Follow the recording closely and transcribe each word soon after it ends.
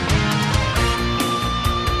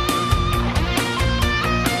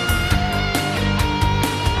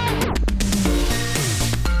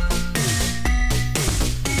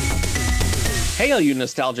Hail, you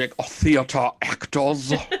nostalgic theater actors.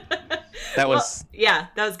 That was that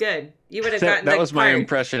was good. You would have gotten that the was my part.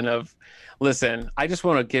 impression of. Listen, I just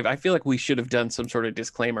want to give. I feel like we should have done some sort of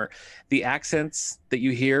disclaimer. The accents that you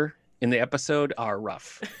hear in the episode are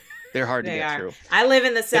rough. They're hard to They get are. through. I live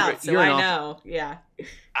in the South, so You're an I off- know. Yeah.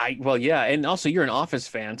 well, yeah, and also you're an Office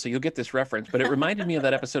fan, so you'll get this reference. But it reminded me of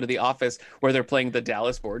that episode of The Office where they're playing the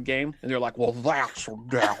Dallas board game, and they're like, "Well, that's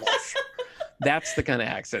Dallas." That's the kind of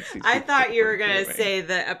accents. I thought you were going to say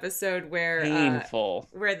the episode where painful,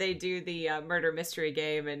 where they do the murder mystery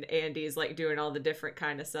game and Andy's like doing all the different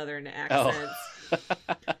kind of Southern Oh. accents.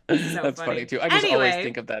 So that's funny too. I just always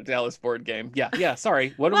think of that Dallas board game. Yeah.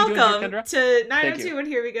 Sorry. What are we doing here, Welcome Kendra? to Thank 902 you. and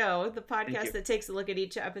Here We Go, the podcast that takes a look at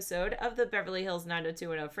each episode of the Beverly Hills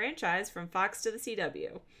 90210 franchise from Fox to the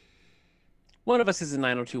CW. One of us is a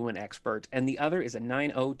 90210 expert, and the other is a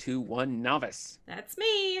 9021 novice. That's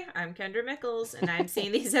me. I'm Kendra Mickles, and I'm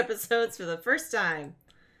seeing these episodes for the first time.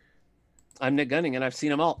 I'm Nick Gunning, and I've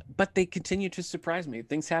seen them all, but they continue to surprise me.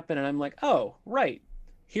 Things happen, and I'm like, oh, right.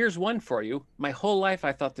 Here's one for you. My whole life,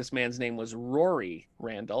 I thought this man's name was Rory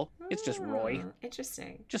Randall. It's just Roy.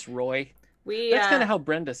 Interesting. Just Roy. We That's kind of how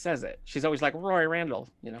Brenda says it. She's always like, Roy Randall,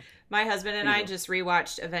 you know. My husband and I just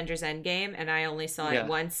rewatched Avengers Endgame, and I only saw it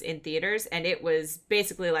once in theaters, and it was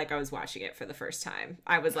basically like I was watching it for the first time.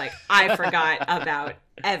 I was like, I forgot about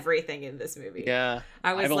everything in this movie. Yeah.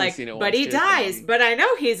 I was I've only like, seen it but once, he too, dies, so but I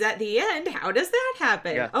know he's at the end. How does that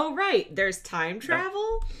happen? Yeah. Oh, right. There's time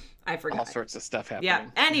travel? I forgot. all sorts of stuff happening. Yeah.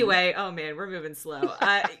 Anyway, oh man, we're moving slow.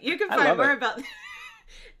 You can find more about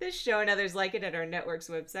this show and others like it at our network's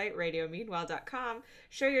website, radiomeanwhile.com.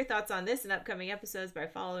 Share your thoughts on this and upcoming episodes by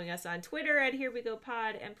following us on Twitter at Here We Go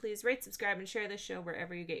Pod, and please rate, subscribe, and share this show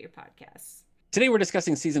wherever you get your podcasts. Today we're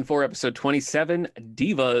discussing season 4, episode 27,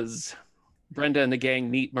 Divas. Brenda and the gang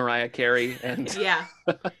meet Mariah Carey, and yeah,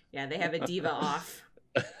 they have a diva off.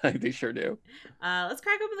 they sure do. Let's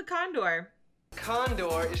crack open the Condor.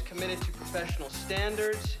 Condor is committed to professional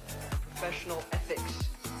standards and professional ethics.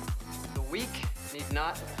 The weak need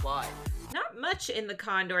not apply. Not much in the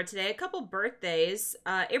Condor today. A couple birthdays.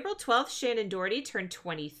 April 12th, Shannon Doherty turned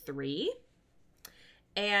 23.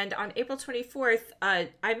 And on April 24th, I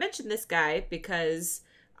mentioned this guy because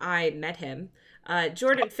I met him.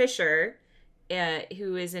 Jordan Fisher,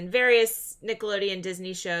 who is in various Nickelodeon and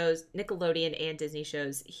Disney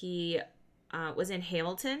shows. He was in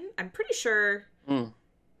Hamilton. I'm pretty sure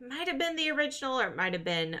might have been the original, or it might have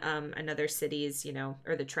been another city's,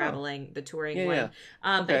 or the touring one.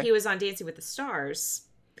 But he was on Dancing with the Stars.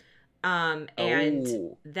 And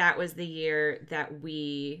that was the year that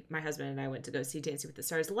my husband and I went to go see Dancing with the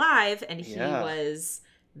Stars live, and he was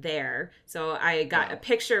there. So I got a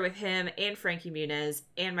picture with him and Frankie Muniz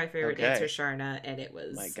and my favorite dancer, Sharna, and it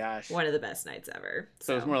was one of the best nights ever.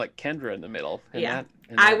 So it was more like Kendra in the middle. I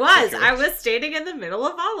was standing in the middle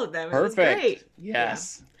of all of them. Perfect. It was great.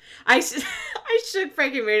 Yes. Yeah. I shook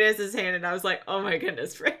Frankie Muniz's hand, and I was like, oh my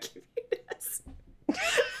goodness, Frankie Muniz.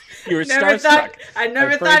 You were starstruck. I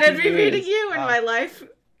never thought I'd be meeting you in my life.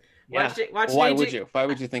 Yeah. Why would you? Why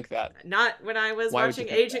would you think that? Not when I was watching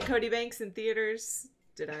Agent Cody Banks in theaters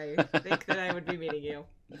did I think that I would be meeting you.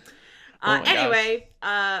 Anyway,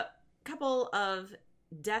 a couple of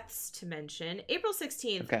deaths to mention. April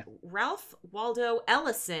 16th, Ralph Waldo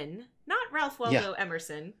Ellison, not Ralph Waldo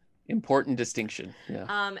Emerson. Important distinction.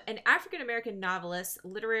 Yeah. An African-American novelist,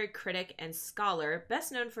 literary critic, and scholar,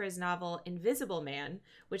 best known for his novel Invisible Man,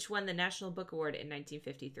 which won the National Book Award in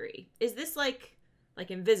 1953. Is this like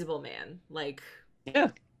Invisible Man? Like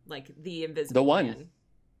the Invisible Man?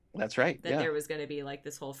 That's right. That there was going to be like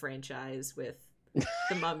this whole franchise with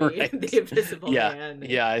the Mummy and the Invisible Man.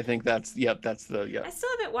 Yeah, I think that's the I still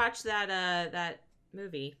haven't watched that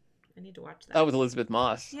movie. I need to watch that. Oh, with Elizabeth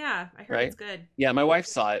Moss. Yeah, I heard it's good. Yeah, my wife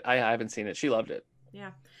saw it. I haven't seen it. She loved it.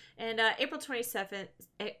 Yeah. And April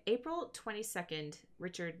 22nd,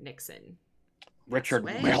 Richard Nixon. Richard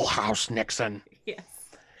Milhouse Nixon. Yes.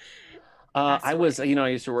 I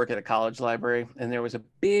used to work at a college library, and there was a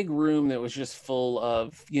big room that was just full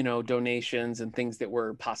of, donations and things that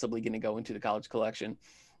were possibly going to go into the college collection.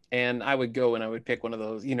 And I would go and I would pick one of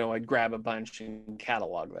those, I'd grab a bunch and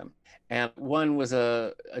catalog them. And one was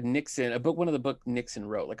a Nixon, one of the book Nixon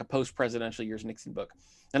wrote, like a post-presidential years Nixon book.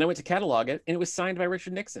 And I went to catalog it, and it was signed by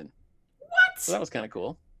Richard Nixon. What? So that was kind of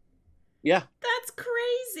cool. Yeah. That's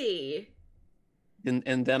crazy.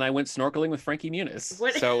 And then I went snorkeling with Frankie Muniz.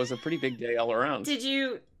 So it was a pretty big day all around. Did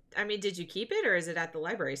you keep it, or is it at the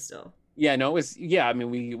library still? Yeah, no, it was,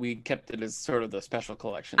 we kept it as sort of the special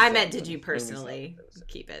collection. I meant, did you personally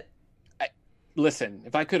keep it? listen,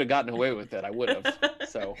 if I could have gotten away with it, I would have.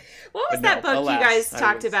 So, what was that book you guys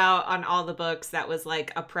talked about on All the Books that was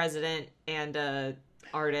like a president and a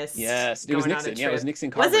artist? Yes, it was Nixon. Yeah, it was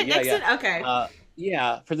Nixon Carver. Was it Nixon? Yeah. Okay.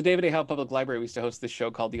 Yeah, for the David A. Howe Public Library, we used to host this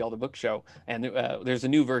show called the All the Book Show, and there's a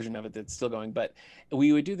new version of it that's still going. But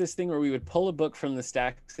we would do this thing where we would pull a book from the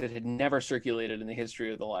stacks that had never circulated in the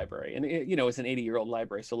history of the library, and it's an 80-year-old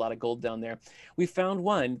library, so a lot of gold down there. We found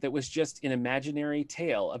one that was just an imaginary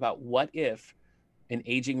tale about what if an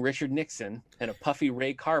aging Richard Nixon and a puffy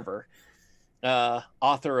Ray Carver,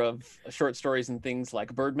 author of short stories and things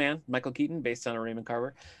like Birdman, Michael Keaton, based on a Raymond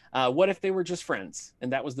Carver. What if they were just friends?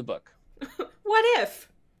 And that was the book. What if?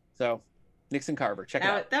 So, Nixon Carver, check it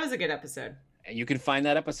out. That was a good episode. And you can find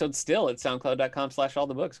that episode still at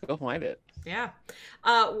soundcloud.com/allthebooks. Go find it. Yeah.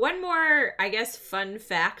 One more, I guess, fun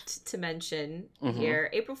fact to mention here.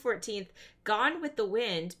 April 14th, Gone with the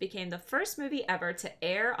Wind became the first movie ever to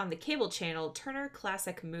air on the cable channel Turner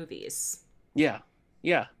Classic Movies. Yeah.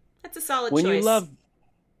 Yeah. That's a solid when choice.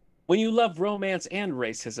 When you love romance and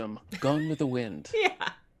racism, Gone with the Wind.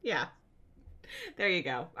 Yeah. There you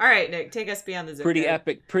go. All right, Nick, take us beyond the zip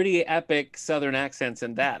code. Pretty epic Southern accents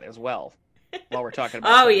in that as well. While we're talking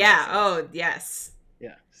about Southern accents. Oh, yes.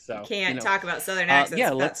 Yeah. So you can't talk about Southern accents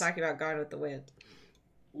without talking about Gone with the Wind.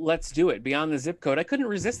 Let's do it. Beyond the zip code. I couldn't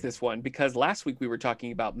resist this one because last week we were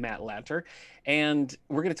talking about Matt Lanter, and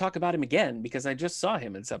we're going to talk about him again because I just saw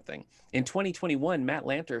him in something. In 2021, Matt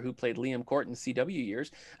Lanter, who played Liam Court in CW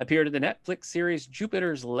years, appeared in the Netflix series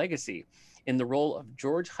Jupiter's Legacy in the role of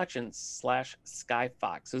George Hutchins / Sky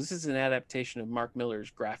Fox. So this is an adaptation of Mark Millar's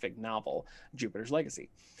graphic novel, Jupiter's Legacy.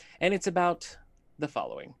 And it's about the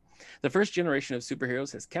following. The first generation of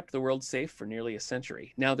superheroes has kept the world safe for nearly a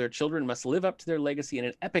century. Now their children must live up to their legacy in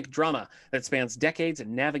an epic drama that spans decades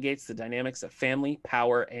and navigates the dynamics of family,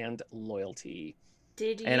 power, and loyalty.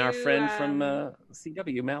 And our friend from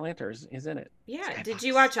CW, Matt Lanter, is in it. Yeah. Sky Did Fox.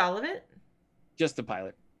 you watch all of it? Just the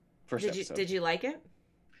pilot. First episode. Did you like it?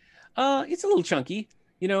 It's a little chunky.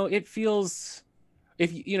 It feels, I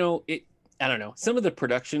don't know. Some of the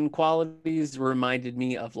production qualities reminded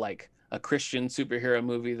me of like a Christian superhero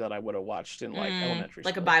movie that I would have watched in like elementary school.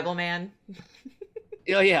 Like a Bible Man.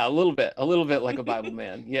 Yeah, a little bit like a Bible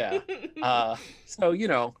Man. Yeah. So,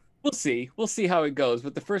 we'll see. We'll see how it goes.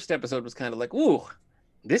 But the first episode was kind of like, ooh,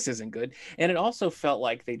 this isn't good. And it also felt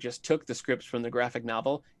like they just took the scripts from the graphic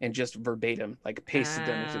novel and just verbatim, like pasted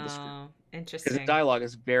them into the script. Interesting. Because the dialogue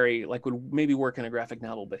is very, like, would maybe work in a graphic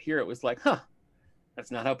novel. But here it was like,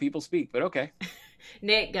 that's not how people speak. But okay.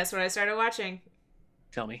 Nick, guess what I started watching?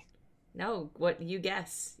 Tell me. No, what you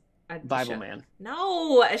guess? Bible Man.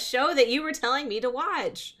 No, a show that you were telling me to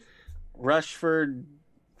watch. Rushford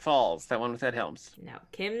Falls, that one with Ed Helms. No,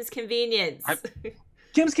 Kim's Convenience.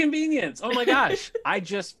 Kim's Convenience. Oh my gosh.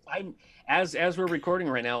 I'm as we're recording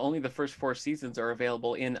right now, only the first 4 seasons are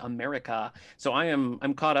available in America. So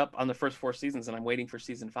I'm caught up on the first 4 seasons and I'm waiting for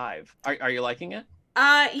season 5. Are you liking it?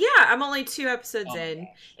 Yeah, I'm only 2 episodes in.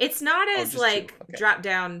 It's not as drop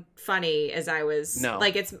down funny as I was. No.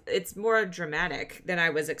 Like it's more dramatic than I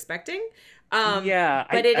was expecting. Yeah,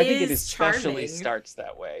 but I think it especially charming. Starts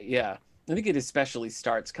that way. Yeah. I think it especially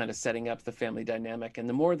starts kind of setting up the family dynamic, and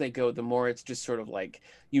the more they go, the more it's just sort of like,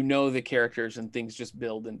 the characters and things just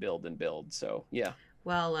build and build and build. So yeah.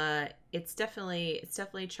 Well, it's definitely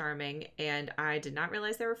charming, and I did not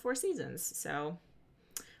realize there were 4 seasons, so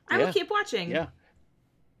I will keep watching. Yeah.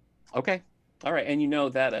 Okay. All right, and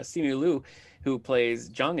that Simu Liu, who plays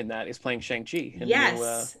Zhang in that, is playing Shang-Chi in the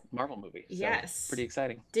new Marvel movie. So yes. Pretty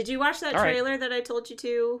exciting. Did you watch that trailer that I told you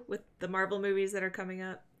to with the Marvel movies that are coming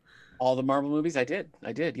up? All the Marvel movies? I did.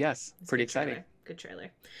 Yes. It's pretty exciting. Good trailer.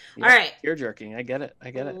 Yeah, all right. Tear-jerking. I get it.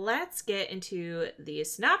 Let's get into the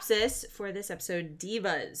synopsis for this episode,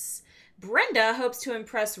 Divas. Brenda hopes to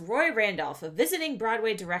impress Roy Randolph, a visiting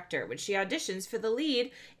Broadway director, when she auditions for the lead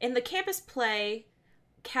in the campus play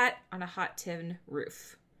Cat on a Hot Tin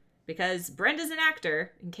Roof. Because Brenda's an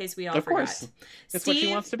actor, in case we all forgot. Of course. That's what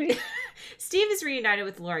she wants to be. Steve is reunited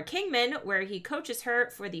with Laura Kingman, where he coaches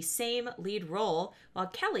her for the same lead role, while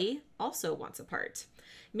Kelly also wants a part.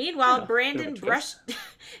 Meanwhile, Brandon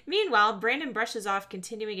brushes off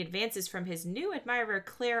continuing advances from his new admirer,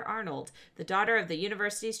 Claire Arnold, the daughter of the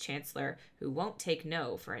university's chancellor, who won't take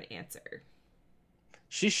no for an answer.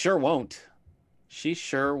 She sure won't.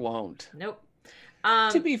 Nope.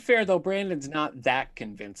 To be fair, though, Brandon's not that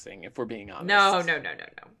convincing, if we're being honest.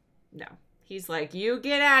 No. He's like, you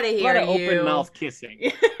get out of here, A lot of open mouth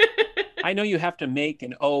kissing. I know you have to make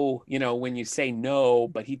an O, when you say no,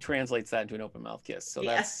 but he translates that into an open mouth kiss. So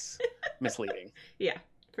that's misleading. Yeah,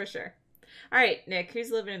 for sure. All right, Nick,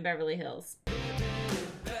 who's living in Beverly Hills?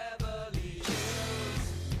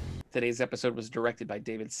 Today's episode was directed by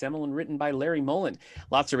David Semmel and written by Larry Mullen.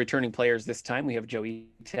 Lots of returning players this time. We have Joey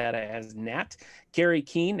Tata as Nat, Carrie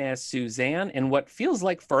Keene as Suzanne, and what feels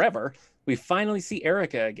like forever, we finally see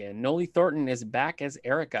Erica again. Noli Thornton is back as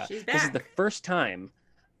Erica. She's back. This is the first time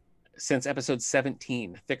since episode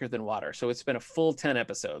 17, Thicker Than Water. So it's been a full 10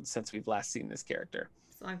 episodes since we've last seen this character.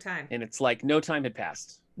 It's a long time. And it's like no time had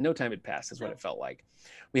passed. No time had passed is what it felt like.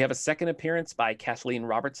 We have a second appearance by Kathleen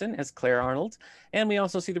Robertson as Claire Arnold. And we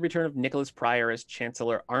also see the return of Nicholas Pryor as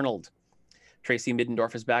Chancellor Arnold. Tracy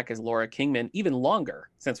Middendorf is back as Laura Kingman, even longer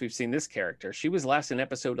since we've seen this character. She was last in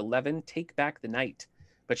episode 11, Take Back the Night.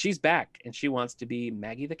 But she's back, and she wants to be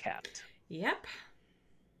Maggie the Cat. Yep.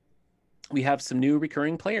 We have some new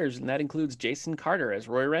recurring players, and that includes Jason Carter as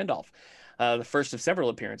Roy Randolph, the first of several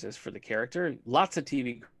appearances for the character. Lots of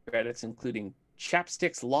TV credits, including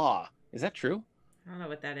Chapstick's Law. Is that true? I don't know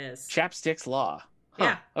what that is. Chapstick's Law. Huh.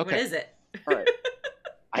 Yeah. Okay. What is it? All right.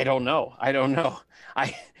 I don't know.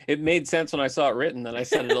 It made sense when I saw it written, then I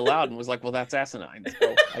said it aloud and was like, well, that's asinine.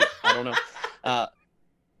 So I don't know.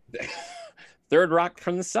 Third Rock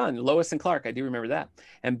from the Sun, Lois and Clark. I do remember that.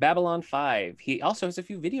 And Babylon 5. He also has a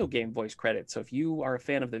few video game voice credits. So if you are a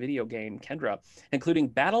fan of the video game, Kendra, including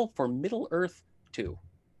Battle for Middle-earth 2,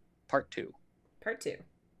 Part 2. Part 2.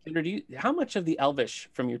 Kendra, how much of the Elvish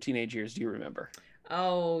from your teenage years do you remember?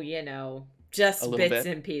 Oh, just bits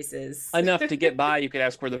and pieces. Enough to get by. You could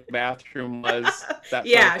ask where the bathroom was.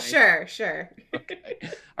 Yeah, sure. Okay.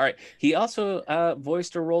 All right. He also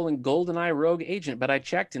voiced a role in GoldenEye Rogue Agent, but I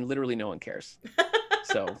checked and literally no one cares.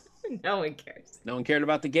 So no one cares. No one cared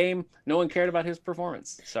about the game. No one cared about his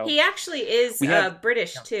performance. So he actually is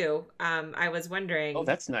British too. I was wondering. Oh,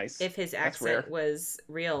 that's nice. If his accent was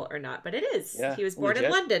real or not, but it is. Yeah, he was born legit.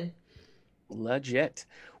 in London. Legit.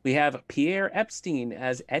 We have Pierre Epstein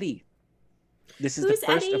as Eddie. This is Who's the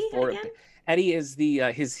first Eddie of four. Again? Eddie is the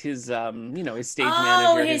his stage manager.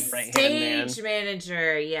 Oh, his right-hand stage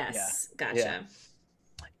manager. Yes, yeah. Gotcha.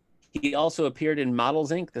 Yeah. He also appeared in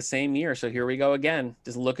Models Inc. the same year. So here we go again,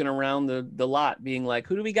 just looking around the lot, being like,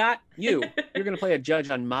 "Who do we got? You. You're going to play a judge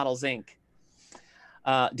on Models Inc."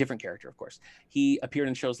 Different character, of course. He appeared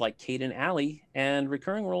in shows like Kate and Alley and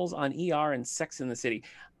recurring roles on ER and Sex in the City.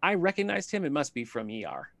 I recognized him. It must be from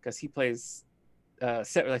ER because he plays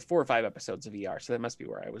like 4 or 5 episodes of ER. So that must be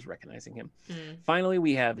where I was recognizing him. Finally,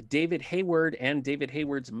 we have David Hayward and David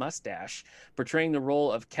Hayward's mustache portraying the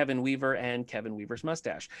role of Kevin Weaver and Kevin Weaver's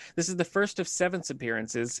mustache. This is the first of 7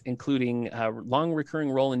 appearances, including a long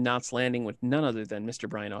recurring role in Knots Landing with none other than Mr.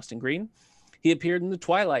 Brian Austin Green. He appeared in The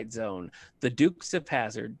Twilight Zone, The Dukes of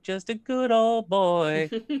Hazzard, Just a Good Old Boy.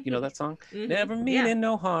 You know that song? Never meaning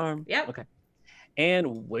no harm. Yep. Okay.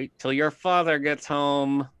 And Wait Till Your Father Gets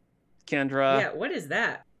Home, Kendra. Yeah, what is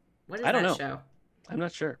that? What is I don't that know. show? I'm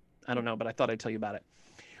not sure. I don't know, but I thought I'd tell you about it.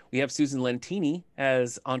 We have Susan Lentini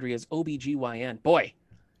as Andrea's OBGYN. Boy,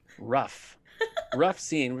 rough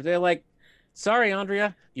scene where they're like, sorry,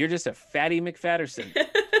 Andrea, you're just a fatty McFatterson.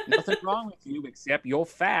 Nothing wrong with you except you're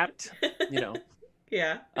fat,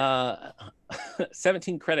 Yeah.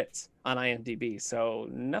 17 credits on IMDb, so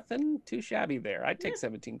nothing too shabby there. I'd take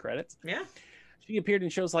 17 credits. Yeah. She appeared in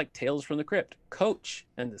shows like Tales from the Crypt, Coach,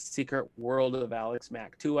 and The Secret World of Alex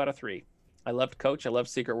Mack. 2 out of 3. I loved Coach. I loved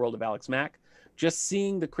Secret World of Alex Mack. Just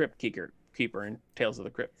seeing the Crypt Keeper in Tales of the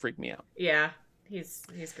Crypt freaked me out. Yeah, he's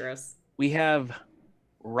gross. We have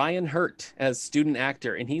Ryan Hurt as student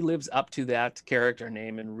actor, and he lives up to that character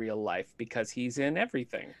name in real life because he's in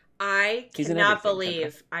everything. I cannot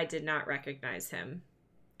believe I did not recognize him.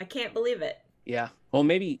 I can't believe it. Yeah. Well,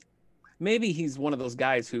 maybe he's one of those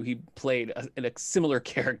guys who he played a similar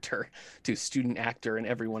character to student actor in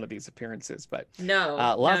every one of these appearances. But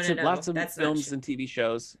lots of films and TV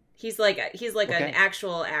shows. He's like an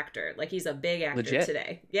actual actor. Like he's a big actor Legit.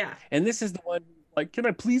 today. Yeah. And this is the one like, can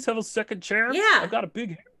I please have a second chance? Yeah. I've got a big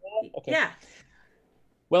hair. Okay. Yeah.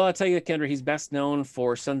 Well, I'll tell you, Kendra, he's best known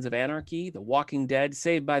for Sons of Anarchy, The Walking Dead,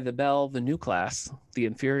 Saved by the Bell, The New Class, The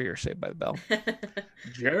Inferior Saved by the Bell,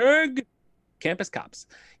 Jag, Campus Cops.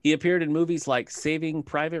 He appeared in movies like Saving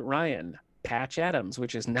Private Ryan, Patch Adams,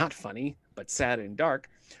 which is not funny, but sad and dark,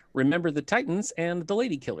 Remember the Titans, and The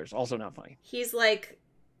Lady Killers, also not funny. He's like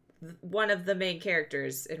one of the main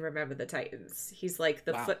characters in Remember the Titans. He's like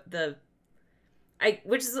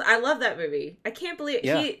I love that movie. I can't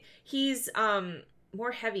believe he's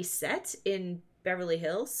more heavy set in Beverly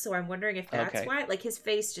Hills, so I'm wondering if that's why. Like his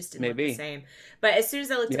face just didn't look the same. But as soon as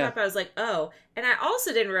I looked him up, I was like, oh. And I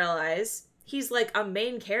also didn't realize he's like a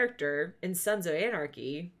main character in Sons of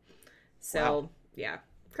Anarchy. So yeah,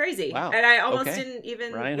 crazy. Wow. And I almost didn't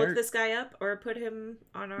even Ryan look Hurt. this guy up or put him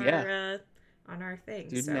on our thing.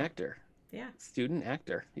 Student actor. Yeah. Student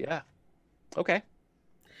actor. Yeah. Okay.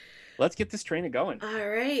 Let's get this train going. All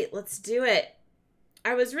right, let's do it.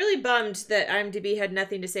 I was really bummed that IMDb had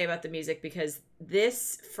nothing to say about the music because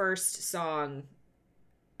this first song,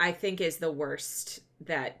 I think, is the worst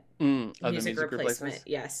that music replacement.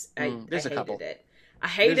 Yes, There's a couple. It. I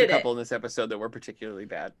hated it. There's a couple in this episode that were particularly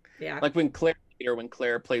bad. Yeah, like when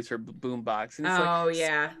Claire plays her boombox. And it's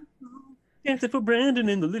yeah. Dancing for Brandon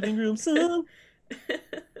in the living room song.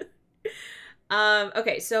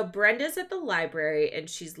 Okay, so Brenda's at the library and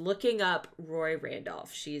she's looking up Roy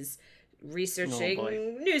Randolph. She's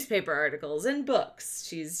researching newspaper articles and books.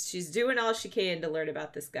 She's doing all she can to learn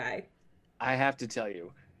about this guy. I have to tell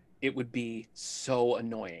you, it would be so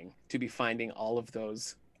annoying to be finding all of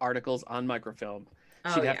those articles on microfilm.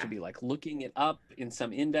 She'd have to be like looking it up in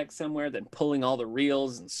some index somewhere, then pulling all the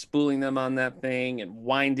reels and spooling them on that thing and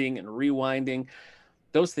winding and rewinding.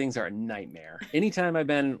 Those things are a nightmare. Anytime I've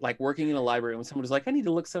been like working in a library when someone was like, I need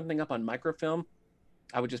to look something up on microfilm,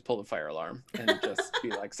 I would just pull the fire alarm and just be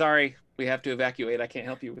like, sorry, we have to evacuate. I can't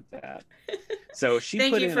help you with that. So she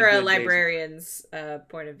Thank put you in for a librarian's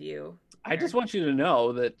point of view. I just want you to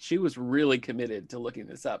know that she was really committed to looking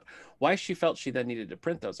this up. Why she felt she then needed to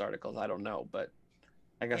print those articles, I don't know, but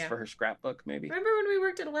I guess for her scrapbook, maybe. Remember when we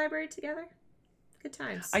worked at a library together? Good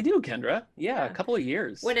times. I do, Kendra. Yeah, a couple of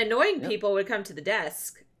years. When annoying people would come to the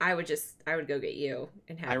desk, I would go get you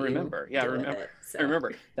and have I remember. You I remember. So. I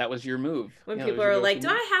remember. That was your move. When people are like, do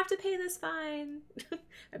I have to pay this fine?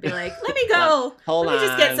 I'd be like, let me go. Hold on. Let me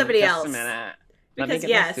just get somebody else. Because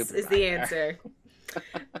yes is the answer.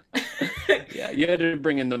 Yeah, you had to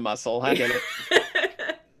bring in the muscle. I get it.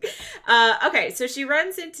 Okay, so she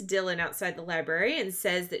runs into Dylan outside the library and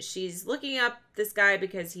says that she's looking up this guy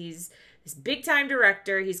because he's this big-time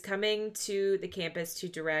director. He's coming to the campus to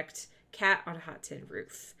direct Cat on a Hot Tin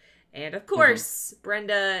Roof. And, of course,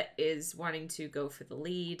 Brenda is wanting to go for the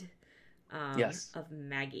lead of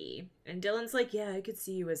Maggie. And Dylan's like, yeah, I could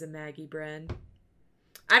see you as a Maggie, Bren.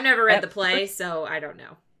 I've never read the play, so I don't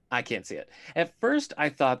know. I can't see it. At first, I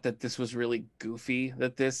thought that this was really goofy,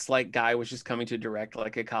 that this like guy was just coming to direct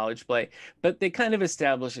like a college play. But they kind of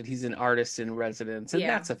established that he's an artist in residence, and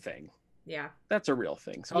that's a thing. Yeah. That's a real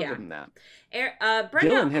thing, so I'll give him that.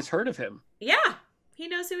 Brenda, Dylan has heard of him. Yeah, he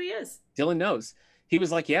knows who he is. Dylan knows. He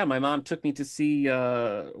was like, yeah, my mom took me to see,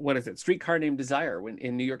 Streetcar Named Desire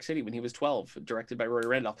in New York City when he was 12, directed by Roy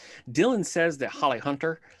Randolph. Dylan says that Holly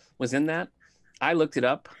Hunter was in that. I looked it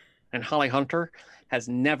up, and Holly Hunter has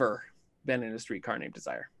never been in A Streetcar Named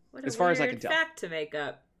Desire, as far as I can tell. Fact to make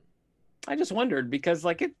up. I just wondered because,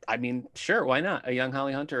 sure, why not? A young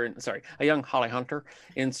Holly Hunter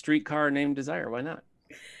in Streetcar Named Desire, why not?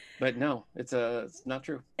 But no, it's not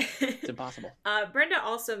true. It's impossible. Brenda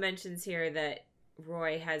also mentions here that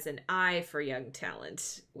Roy has an eye for young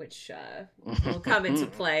talent, which will come into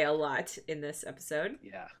play a lot in this episode.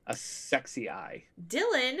 Yeah, a sexy eye.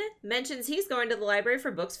 Dylan mentions he's going to the library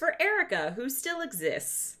for books for Erica, who still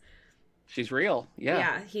exists. She's real, yeah.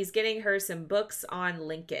 Yeah, he's getting her some books on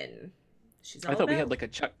Lincoln. I thought we had like a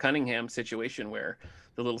Chuck Cunningham situation where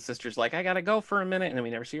the little sister's like, I gotta go for a minute, and then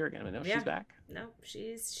we never see her again. But no, she's back. No,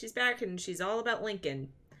 she's back, and she's all about Lincoln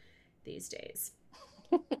these days.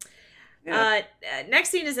 Yeah. Next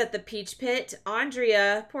scene is at the Peach Pit.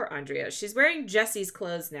 Poor Andrea, she's wearing Jesse's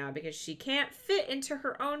clothes now because she can't fit into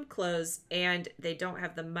her own clothes, and they don't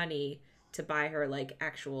have the money to buy her like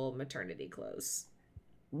actual maternity clothes.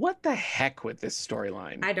 What the heck with this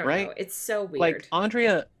storyline? I don't know. It's so weird. Like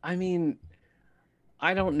Andrea, I mean,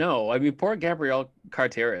 I don't know. I mean, poor Gabrielle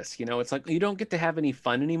Carteris, it's like you don't get to have any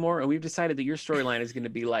fun anymore, and we've decided that your storyline is going to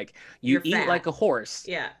be like you eat like a horse.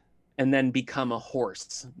 Yeah. And then become a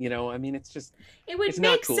horse, I mean, it's just... It would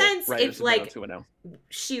make sense if, like,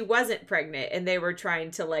 she wasn't pregnant and they were trying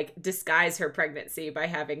to, like, disguise her pregnancy by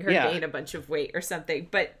having her gain a bunch of weight or something.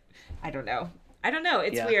 But I don't know.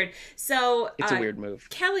 It's weird. So... It's a weird move.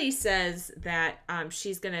 Kelly says that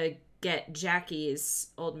she's going to get Jackie's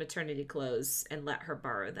old maternity clothes and let her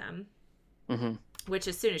borrow them. Mm-hmm. Which,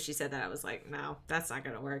 as soon as she said that, I was like, no, that's not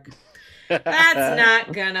going to work. That's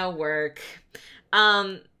not going to work.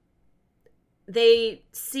 They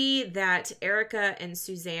see that Erica and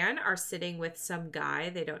Suzanne are sitting with some guy.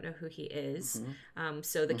 They don't know who he is. Mm-hmm.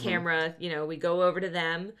 So the camera, we go over to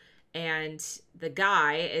them, and the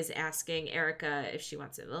guy is asking Erica if she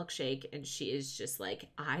wants a milkshake, and she is just like,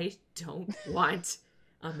 I don't want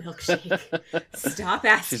a milkshake. Stop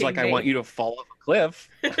asking She's like, me. I want you to fall off a cliff.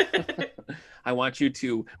 I want you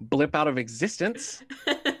to blip out of existence.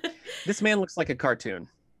 This man looks like a cartoon.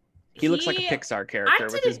 He looks like a Pixar I character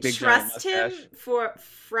with his didn't big giant trust him mustache.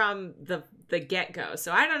 from the get-go,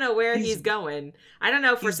 so I don't know where he's going. I don't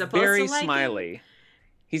know if we're He's supposed very to like smiley. him.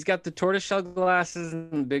 He's got the tortoiseshell glasses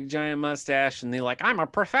and the big giant mustache, and the like, I'm a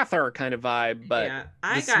professor kind of vibe. But Yeah,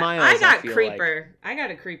 I I got feel creeper. like I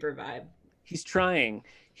got a creeper vibe. he's trying.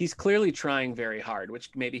 He's clearly trying very hard, which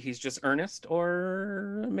maybe he's just earnest,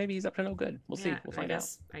 or maybe he's up to no good. We'll see. We'll find out.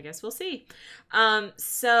 I guess we'll see.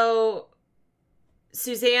 So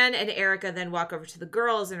Suzanne and Erica then walk over to the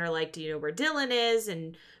girls and are like, do you know where Dylan is?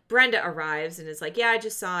 And Brenda arrives and is like, yeah, I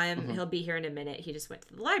just saw him. Mm-hmm. He'll be here in a minute. He just went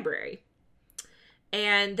to the library.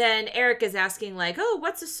 And then Erica's asking like, oh,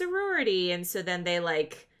 what's a sorority? And so then they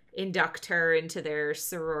like induct her into their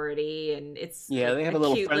sorority, and it's They have a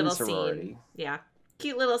little cute friend little sorority. scene. Yeah,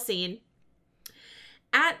 cute little scene.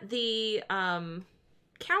 At the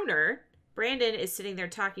counter, Brandon is sitting there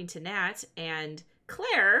talking to Nat, and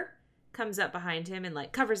Claire comes up behind him and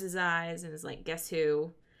like covers his eyes and is like, guess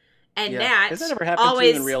who? And Nat has that ever happened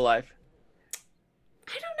always to you in real life?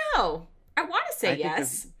 I don't know. I want to say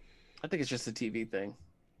yes. I think it's just a TV thing.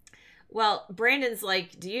 Well, Brandon's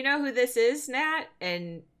like, do you know who this is, Nat?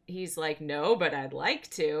 And he's like, no, but I'd like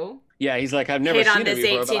to. Yeah, he's like, I've never Hit on seen her this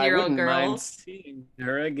before, but I 18-year-old wouldn't girl. mind seeing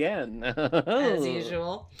her again. As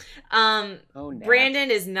usual. Nat. Brandon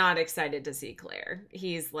is not excited to see Claire.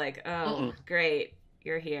 He's like, oh, great.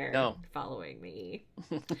 You're here following me.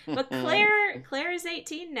 But Claire is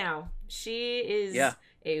 18 now. She is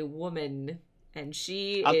a woman. And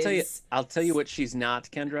I'll tell you what she's not,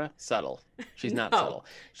 Kendra. Subtle. She's not subtle.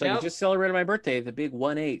 She's like, you just celebrated my birthday, the big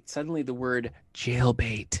 1-8. Suddenly the word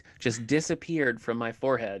jailbait just disappeared from my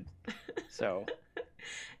forehead. So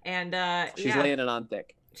and she's laying it on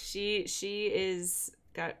thick. She's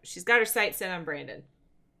got her sights set on Brandon.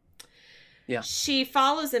 Yeah. She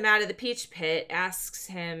follows him out of the peach pit, asks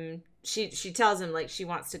him, she tells him like she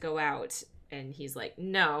wants to go out, and he's like,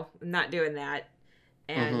 no, I'm not doing that.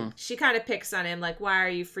 And she kind of picks on him, like, why are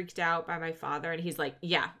you freaked out by my father? And he's like,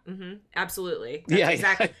 yeah, absolutely. That's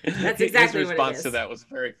exactly His what it is. response to that was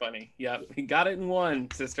very funny. Yeah, he got it in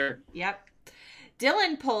one, sister. Yep.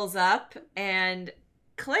 Dylan pulls up, and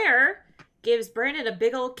Claire gives Brandon a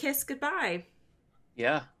big old kiss goodbye.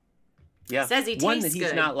 Yeah. Yeah. Says he tastes one that he's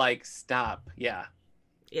good. not like, stop. Yeah.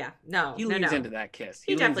 Yeah. No. He leans into that kiss.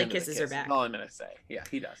 He definitely kisses her back. That's all I'm going to say. Yeah,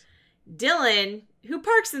 he does. Dylan, who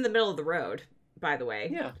parks in the middle of the road, by the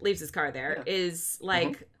way, leaves his car there, is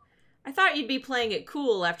like, I thought you'd be playing it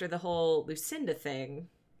cool after the whole Lucinda thing.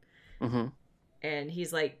 And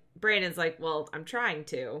he's like, Brandon's like, well, I'm trying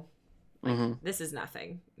to. Like, this is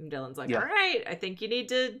nothing. And Dylan's like, all right, I think you need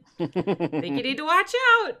to watch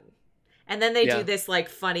out. And then they do this like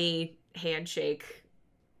funny handshake.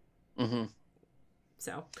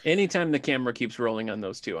 So anytime the camera keeps rolling on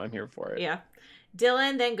those two, I'm here for it. Yeah.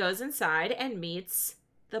 Dylan then goes inside and meets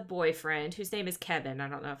the boyfriend, whose name is Kevin. I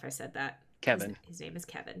don't know if I said that. Kevin. His name is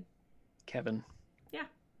Kevin. Kevin. Yeah.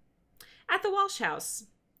 At the Walsh house.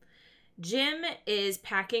 Jim is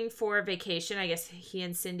packing for vacation. I guess he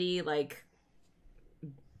and Cindy like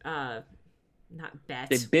not bet.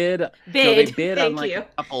 They bid on like a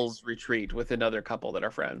couples retreat with another couple that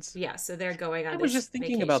are friends. Yeah, so they're going on. I was just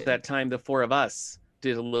thinking about that time the four of us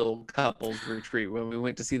did a little couples retreat when we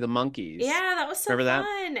went to see the monkeys. Yeah, that was so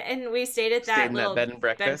fun. And we stayed at that little bed and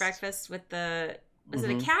breakfast with the was it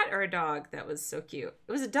a cat or a dog? That was so cute.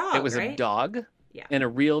 It was a dog. It was a dog. Yeah. And a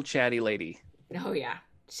real chatty lady. Oh yeah.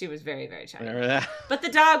 She was very, very chatty. Remember that? But the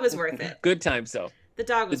dog was worth it. Good times though. The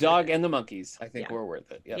dog was the dog and the monkeys, I think, were worth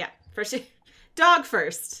it. Yep. Yeah. For sure. Dog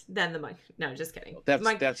first, then the monkey. No, just kidding.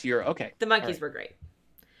 That's your okay. The monkeys were great.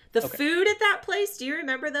 The food at that place, do you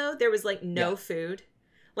remember though? There was like no food.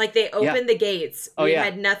 Like they opened the gates. We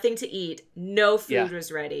had nothing to eat. No food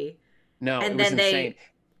was ready. No, and it was insane.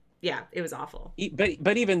 It was awful.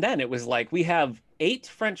 But even then, it was like we have 8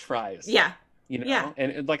 French fries. Yeah. You know,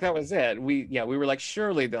 and like that was it. We were like,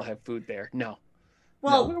 surely they'll have food there. No.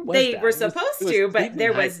 Well, they were supposed to, but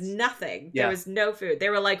there was nothing. There was no food. They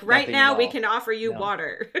were like, right now we can offer you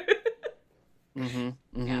water.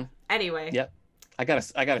 Yeah. Anyway. Yep. I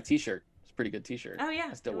got a T-shirt. It's a pretty good T-shirt. Oh yeah,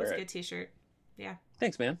 I still wear it. Was a good T-shirt. Yeah.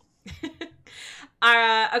 Thanks, man.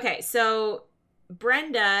 Okay, so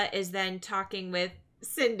Brenda is then talking with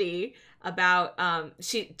Cindy about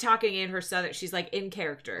talking in her southern. She's like in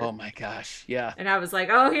character. Oh my gosh, yeah. And I was like,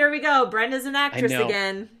 oh, here we go. Brenda's an actress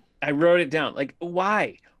again. I wrote it down. Like,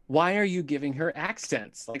 why? Why are you giving her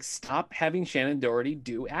accents? Like, stop having Shannon Doherty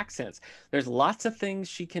do accents. There's lots of things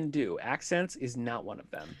she can do. Accents is not one of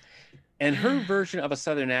them. And her version of a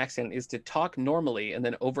Southern accent is to talk normally and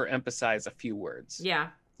then overemphasize a few words. Yeah.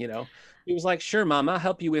 You know, he was like, "Sure, Mom, I'll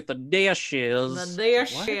help you with the dishes." The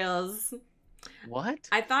What? dishes. What?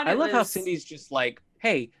 I thought I it love how was. Cindy's just like,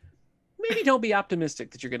 "Hey, maybe don't be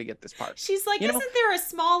optimistic that you're going to get this part." She's like, You know, isn't there a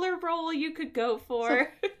smaller role you could go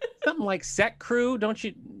for? something like set crew. Don't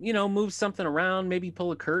you, move something around? Maybe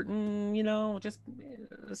pull a curtain. Just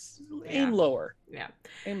aim Yeah. lower. Yeah.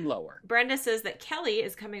 Aim lower. Brenda says that Kelly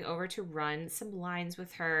is coming over to run some lines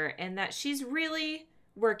with her and that she's really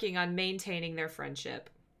working on maintaining their friendship.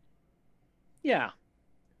 Yeah.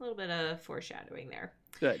 A little bit of foreshadowing there.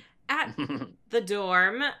 Good. At the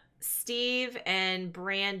dorm, Steve and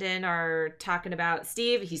Brandon are talking about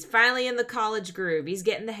Steve. He's finally in the college groove. He's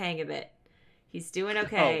getting the hang of it. He's doing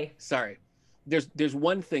okay. Oh, sorry. There's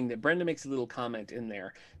one thing that Brenda makes a little comment in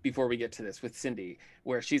there before we get to this with Cindy,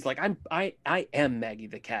 where she's like, I am Maggie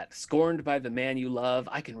the cat, scorned by the man you love.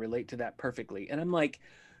 I can relate to that perfectly. And I'm like,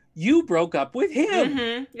 you broke up with him.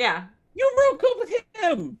 Mm-hmm. Yeah. You broke up with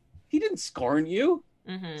him. He didn't scorn you.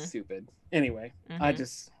 Mm-hmm. Stupid. Anyway, Mm-hmm. I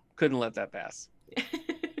just couldn't let that pass.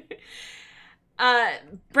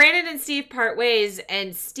 Brandon and Steve part ways,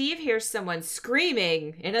 and Steve hears someone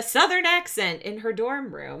screaming in a southern accent in her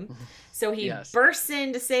dorm room. So he Yes. bursts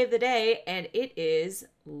in to save the day, and it is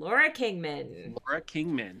Laura Kingman. Laura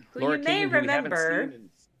Kingman. Who Laura you may Kingman, who we haven't remember. seen in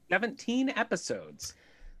 17 episodes.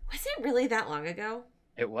 Was it really that long ago?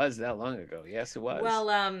 It was that long ago. Yes, it was.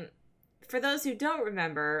 Well, for those who don't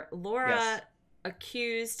remember, Laura Yes.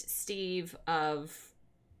 accused Steve of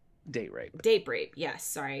Date rape. date rape. Yes,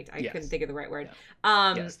 sorry, I Yes. couldn't think of the right word.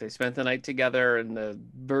 Yes, they spent the night together, and the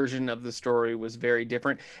version of the story was very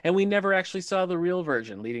different. And we never actually saw the real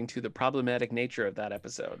version, leading to the problematic nature of that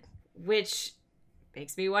episode. Which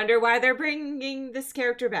makes me wonder why they're bringing this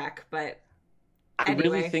character back. But I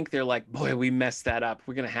really anyway. think they're like, boy, we messed that up.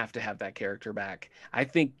 We're gonna have to have that character back. I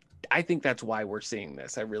think that's why we're seeing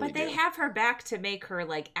this. I really But they do. have her back to make her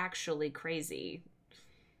like actually crazy.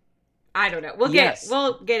 I don't know. Yes.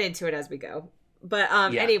 We'll get into it as we go. But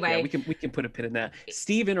anyway, we can put a pin in that.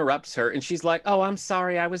 Steve interrupts her, and she's like, "Oh, I'm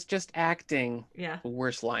sorry, I was just acting." yeah. The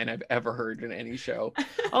worst line I've ever heard in any show.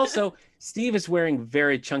 Also, Steve is wearing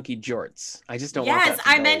very chunky jorts. I just don't want Yes, that to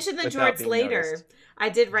I go mentioned the without jorts being later. noticed. I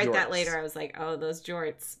did write that Jorts. later. I was like, oh, those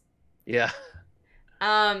jorts. Yeah.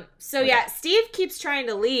 So yeah, Steve keeps trying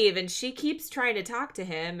to leave and she keeps trying to talk to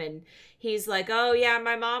him and he's like, "Oh yeah,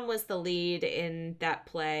 my mom was the lead in that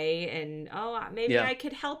play and maybe Yeah. I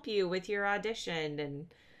could help you with your audition." And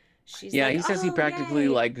she's Yeah, like, he says he "Oh, practically yay."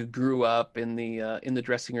 like grew up in the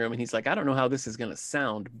dressing room, and he's like, I don't know how this is gonna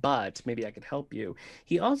sound, but maybe I could help you.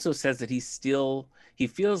 He also says that he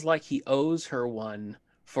feels like he owes her one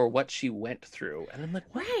for what she went through, and I'm like,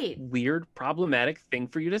 what Right. weird, problematic thing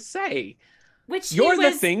for you to say. Which You're he the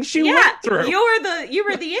was, thing she went through. You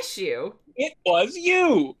were the issue. It was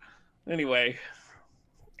you. Anyway,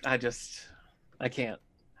 I can't.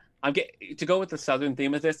 To go with the southern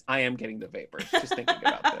theme of this, I am getting the vapors just thinking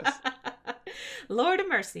about this. Lord of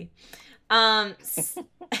mercy.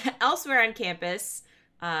 Elsewhere on campus,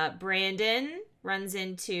 Brandon runs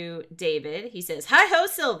into David. He says, "Hi ho,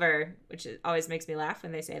 Silver," which always makes me laugh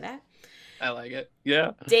when they say that. I like it.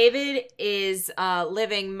 Yeah. David is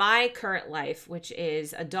living my current life, which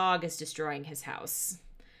is a dog is destroying his house.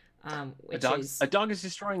 A dog is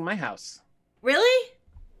destroying my house. Really?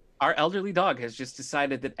 Our elderly dog has just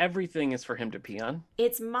decided that everything is for him to pee on.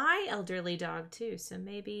 It's my elderly dog too, so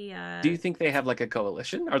maybe. Do you think they have like a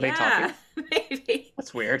coalition? Are they talking? Maybe.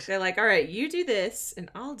 That's weird. They're like, "All right, you do this, and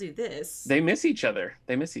I'll do this." They miss each other.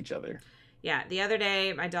 Yeah, the other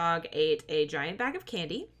day my dog ate a giant bag of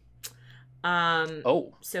candy.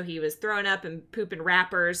 Oh. So he was throwing up and pooping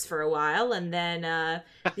wrappers for a while, and then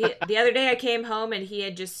the other day I came home and he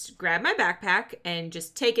had just grabbed my backpack and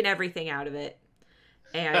just taken everything out of it,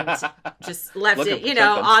 and just left Looking it, for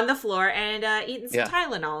something. on the floor and eaten some Yeah.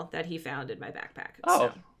 Tylenol that he found in my backpack. Oh.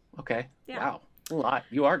 So, Okay. Yeah. Wow. A lot.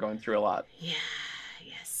 You are going through a lot. yeah,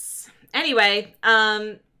 yes. Anyway,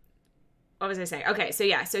 what was I saying? Okay,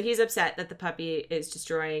 so he's upset that the puppy is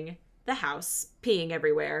destroying the house, peeing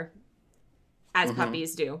everywhere, as Mhm.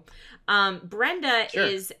 puppies do. Brenda Sure.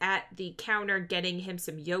 is at the counter getting him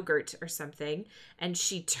some yogurt or something, and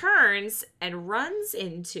she turns and runs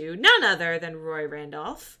into none other than Roy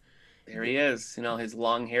Randolph. There he is, his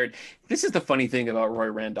long-haired. This is the funny thing about Roy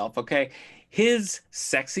Randolph, okay? His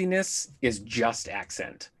sexiness is just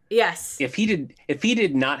accent. Yes. If he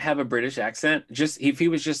did not have a British accent, if he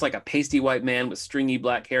was just like a pasty white man with stringy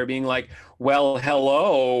black hair being like, "Well,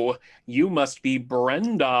 hello, you must be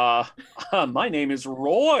Brenda. My name is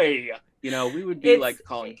Roy." We would be like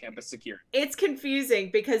calling campus security. It's confusing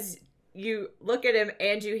because you look at him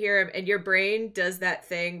and you hear him, and your brain does that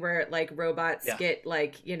thing where like robots get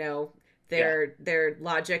like, you know, their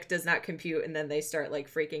logic does not compute, and then they start like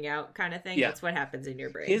freaking out kind of thing. Yeah. That's what happens in your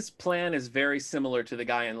brain. His plan is very similar to the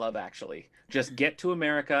guy in Love Actually. Just get to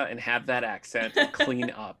America and have that accent and clean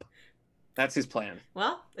up. That's his plan.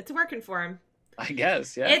 Well, it's working for him. I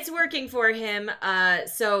guess, yeah. It's working for him.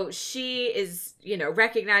 So she is, you know,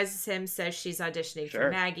 recognizes him, says she's auditioning for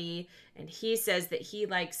Maggie, and he says that he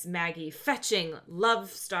likes Maggie fetching,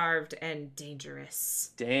 love-starved, and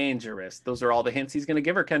dangerous. Dangerous. Those are all the hints he's going to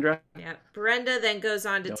give her, Kendra. Yeah. Brenda then goes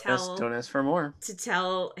on to don't ask for more. To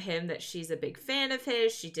tell him that she's a big fan of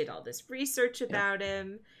his. She did all this research about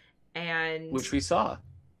him, and which we saw.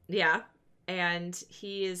 Yeah, and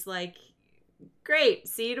he is like, great,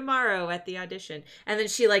 see you tomorrow at the audition. And then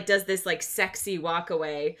she like does this like sexy walk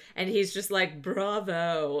away, and he's just like,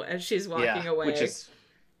 bravo, as she's walking away, which is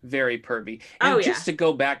very pervy. And just to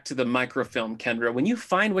go back to the microfilm, Kendra, when you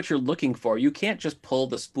find what you're looking for, you can't just pull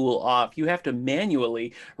the spool off. You have to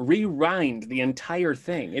manually rewind the entire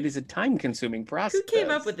thing. It is a time-consuming process. Who came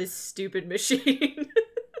up with this stupid machine?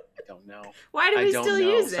 I don't know. Why do we still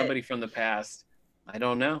use it? Somebody from the past. I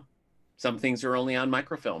don't know. Some things are only on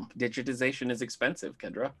microfilm. Digitization is expensive,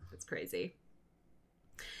 Kendra. That's crazy.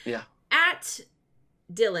 Yeah. At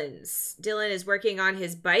Dylan's. Dylan is working on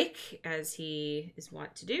his bike, as he is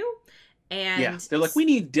wont to do. And they're like, we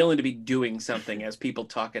need Dylan to be doing something as people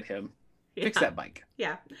talk at him. Fix that bike.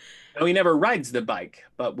 Yeah. No, he never rides the bike,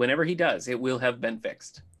 but whenever he does, it will have been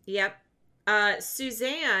fixed. Yep.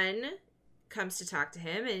 Suzanne comes to talk to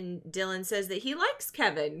him, and Dylan says that he likes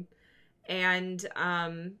Kevin. And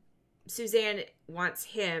Suzanne wants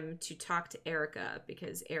him to talk to Erica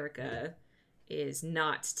because Erica is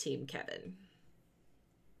not Team Kevin.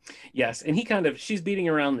 Yes, and she's beating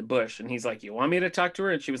around the bush, and he's like, you want me to talk to her?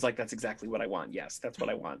 And she was like, that's exactly what I want. Yes, that's what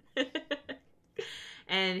I want.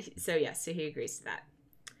 And so he agrees to that.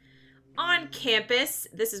 On campus,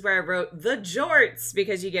 this is where I wrote the jorts,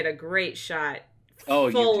 because you get a great shot,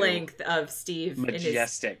 full length of Steve.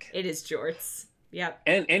 Majestic. In his jorts. Yep.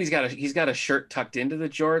 And he's got a shirt tucked into the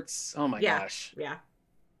jorts. Oh my gosh. Yeah.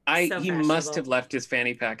 He must have left his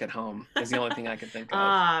fanny pack at home. Is the only thing I can think of.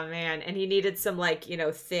 Oh man, and he needed some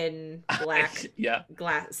thin black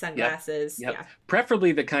sunglasses. Yep. Yeah.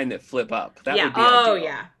 Preferably the kind that flip up. That would be ideal.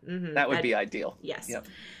 Yeah. Mm-hmm. That would be ideal. Yes. Yep.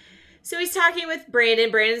 So he's talking with Brandon.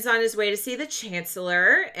 Brandon's on his way to see the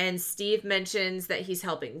chancellor, and Steve mentions that he's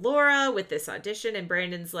helping Laura with this audition, and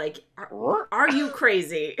Brandon's like, are you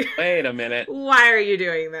crazy? Wait a minute. Why are you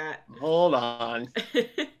doing that? Hold on.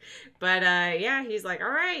 But he's like, all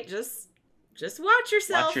right, just watch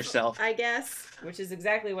yourself. Watch yourself. I guess, which is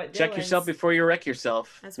exactly what Check yourself before you wreck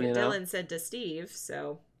yourself. That's what Dylan said to Steve,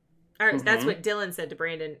 that's what Dylan said to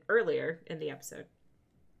Brandon earlier in the episode.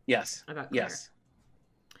 Yes. About Claire. Yes.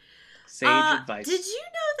 Sage advice. Did you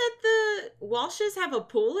know that the Walshes have a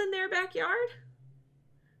pool in their backyard?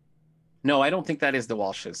 No, I don't think that is the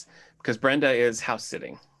Walshes, because Brenda is house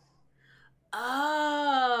sitting.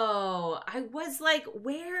 Oh, I was like,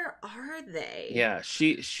 where are they? Yeah,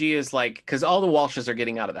 she is like, because all the Walshes are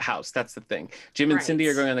getting out of the house. That's the thing. Jim and Cindy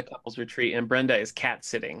are going on the couples retreat, and Brenda is cat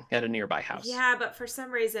sitting at a nearby house. Yeah, but for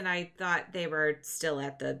some reason I thought they were still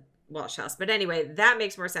at the Walsh house. But anyway, that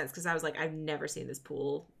makes more sense, because I was like, I've never seen this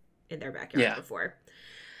pool in their backyard before.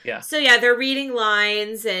 Yeah. So yeah, they're reading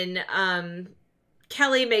lines, and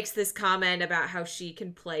Kelly makes this comment about how she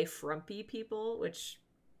can play frumpy people, which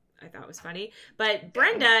I thought was funny. But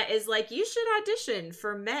Brenda is like, you should audition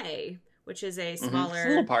for May, which is a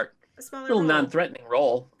smaller, a little non-threatening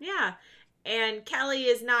role. Yeah. And Kelly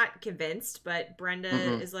is not convinced, but Brenda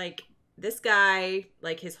is like, this guy,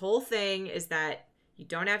 like, his whole thing is that you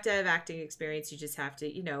don't have to have acting experience. You just have to,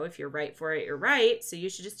 if you're right for it, you're right. So you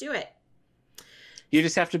should just do it. You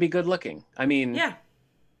just have to be good looking. I mean,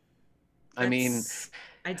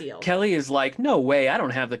 ideal. Kelly is like, no way, I don't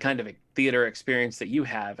have the kind of theater experience that you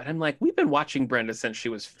have. And I'm like, we've been watching Brenda since she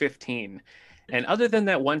was 15. And other than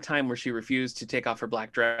that one time where she refused to take off her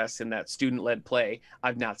black dress in that student-led play,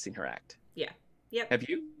 I've not seen her act. Yeah. Yep. Have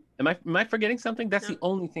you? Am I forgetting something? That's the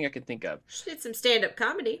only thing I could think of. She did some stand-up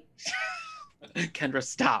comedy. Kendra,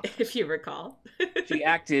 stop. If you recall. She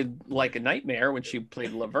acted like a nightmare when she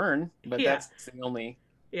played Laverne, but that's the only...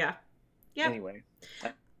 Yeah. Yeah. Anyway,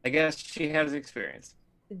 I guess she has experience.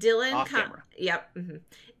 Dylan off camera. Yep. Mm-hmm.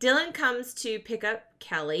 Dylan comes to pick up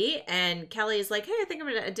Kelly, and Kelly is like, hey, I think I'm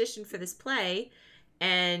going to audition for this play.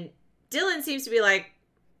 And Dylan seems to be like,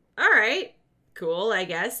 all right, cool, I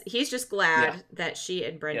guess. He's just glad that she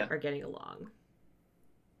and Brenda are getting along.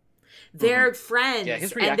 They're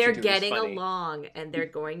friends, and they're getting along, and they're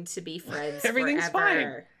going to be friends Everything's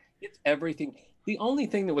forever. fine. It's everything. The only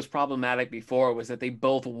thing that was problematic before was that they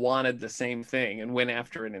both wanted the same thing and went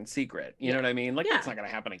after it in secret. You know what I mean? Like, that's not going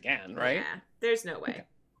to happen again, right? Yeah, there's no way. Okay.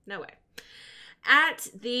 No way. At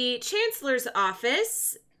the chancellor's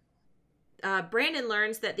office, Brandon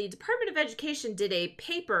learns that the Department of Education did a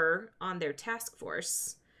paper on their task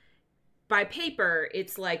force. By paper,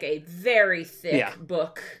 it's like a very thick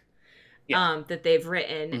book that they've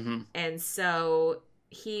written. Mm-hmm. And so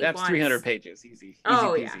that's 300 pages. Easy.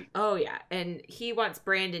 Oh, peasy. Yeah. Oh, yeah. And he wants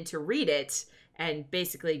Brandon to read it and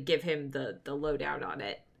basically give him the lowdown on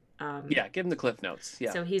it. Give him the Cliff Notes.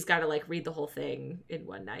 Yeah. So he's got to like read the whole thing in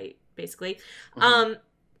one night, basically. Mm-hmm.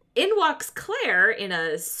 In walks Claire in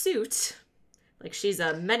a suit, like she's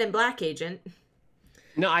a Men in Black agent.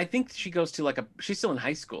 No, I think she goes to she's still in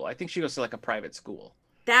high school. I think she goes to like a private school.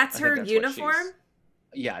 That's her uniform?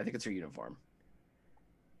 Yeah, I think it's her uniform.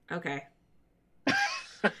 Okay.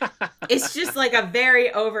 It's just like a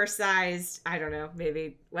very oversized, I don't know,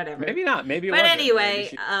 maybe whatever. Maybe not. Maybe it But wasn't.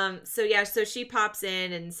 anyway, so she pops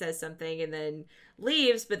in and says something and then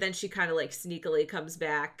leaves, but then she kind of like sneakily comes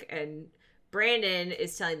back, and Brandon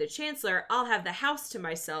is telling the chancellor, I'll have the house to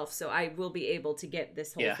myself, so I will be able to get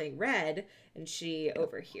this whole thing read, and she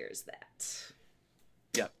overhears that.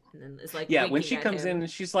 Yep. And then is like, when she comes in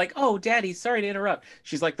and she's like, oh, Daddy, sorry to interrupt.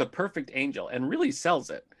 She's like the perfect angel and really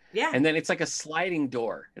sells it. Yeah. And then it's like a sliding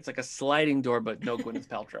door. It's like a sliding door, but no Gwyneth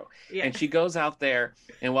Paltrow. Yeah. And she goes out there,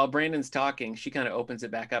 and while Brandon's talking, she kind of opens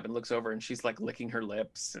it back up and looks over, and she's like licking her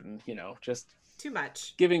lips and, just too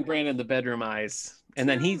much. Giving Brandon the bedroom eyes. And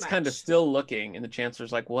then he's kind of still looking, and the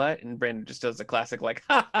chancellor's like, what? And Brandon just does the classic, like,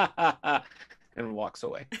 ha, ha, ha, ha, and walks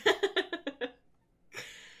away.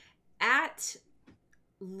 At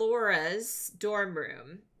Laura's dorm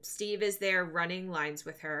room, Steve is there running lines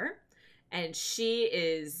with her. And she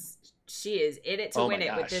is in it to win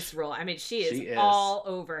it with this role. I mean, she is all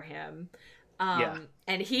over him.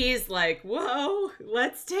 And he's like, whoa,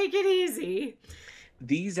 let's take it easy.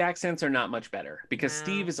 These accents are not much better because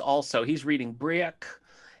Steve is he's reading Brick,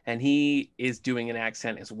 and he is doing an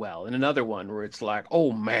accent as well. And another one where it's like,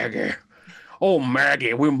 oh, Maggie,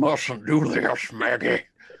 we mustn't do this, Maggie.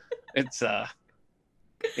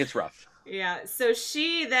 It's rough. Yeah, so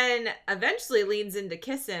she then eventually leans in to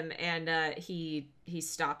kiss him, and he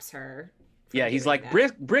stops her. Yeah, he's like,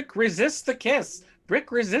 Brick, resist the kiss.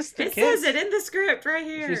 Brick, resist the kiss. It says it in the script right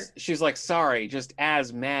here. She's like, sorry, just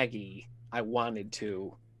as Maggie, I wanted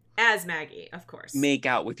to. As Maggie, of course. Make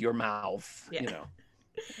out with your mouth,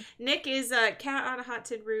 Nick, is Cat on a Hot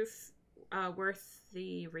Tin Roof worth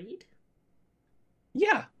the read?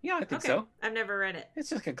 Yeah, I think so. I've never read it.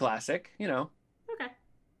 It's just a classic, Okay.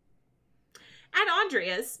 At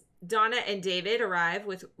Andrea's, Donna and David arrive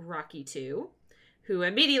with Rocky 2, who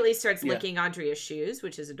immediately starts licking Andrea's shoes,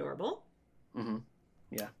 which is adorable. Mm-hmm.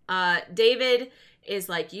 Yeah. David is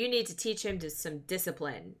like, you need to teach him some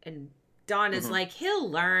discipline. And Donna's like, he'll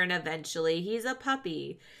learn eventually. He's a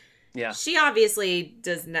puppy. Yeah. She obviously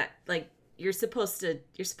does not, like, you're supposed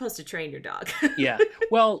to train your dog. Yeah.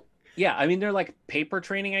 Well, yeah, I mean, they're like paper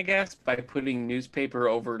training, I guess, by putting newspaper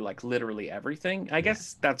over like literally everything. I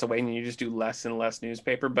guess that's a way, and you just do less and less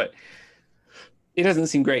newspaper, but it doesn't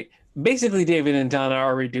seem great. Basically, David and Donna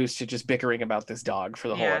are reduced to just bickering about this dog for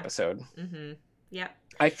the whole episode. Mm-hmm. Yeah.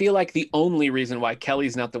 I feel like the only reason why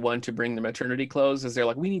Kelly's not the one to bring the maternity clothes is they're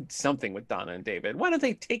like, we need something with Donna and David. Why don't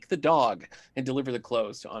they take the dog and deliver the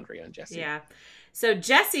clothes to Andrea and Jesse? Yeah. So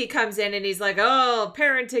Jesse comes in and he's like, oh,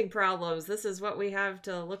 parenting problems. This is what we have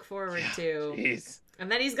to look forward to. Geez.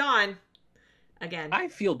 And then he's gone again. I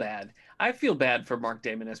feel bad. I feel bad for Mark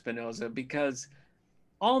Damon Espinosa because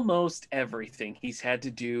almost everything he's had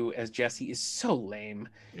to do as Jesse is so lame.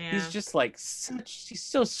 Yeah. He's just like he's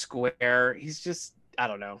so square. He's just, I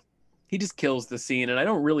don't know. He just kills the scene. And I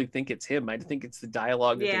don't really think it's him. I think it's the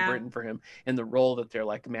dialogue that they've written for him and the role that they're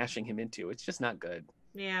like mashing him into. It's just not good.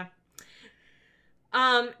 Yeah.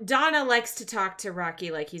 Donna likes to talk to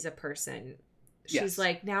Rocky like he's a person. She's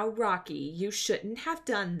like, now, Rocky, you shouldn't have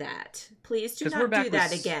done that. Please do not do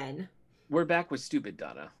that again. We're back with stupid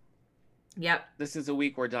Donna. Yep. This is a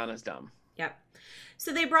week where Donna's dumb. Yep.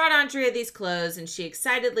 So they brought Andrea these clothes, and she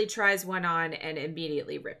excitedly tries one on and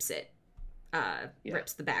immediately rips it.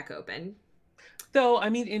 Rips the back open. Though, I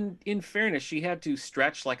mean, in fairness, she had to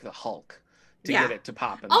stretch like the Hulk to get it to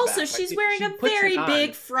pop in the also, back. she's wearing a very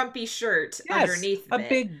big, frumpy shirt underneath a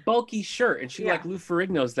big, bulky shirt. And she like Lou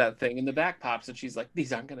Ferrigno's that thing, and the back pops, and she's like,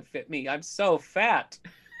 these aren't going to fit me. I'm so fat.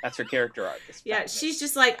 That's her character arc. Yeah, she's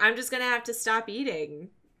just like, I'm just going to have to stop eating.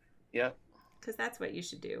 Yeah. because that's what you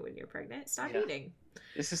should do when you're pregnant. Stop Yeah. eating.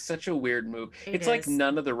 This is such a weird move. It It's like is.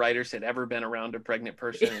 none of the writers had ever been around a pregnant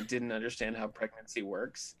person and didn't understand how pregnancy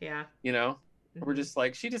works. Yeah. You know, we're Mhm. just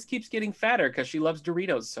like, she just keeps getting fatter because she loves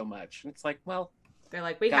Doritos so much. And it's like, well, They're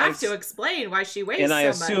like, we Guys, have to explain why she weighs and I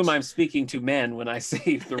so assume much. I'm speaking to men when I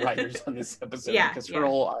say the writers on this episode, Yeah, because yeah. her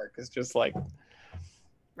whole arc is just like,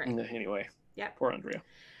 Right. Anyway, Yeah. poor Andrea.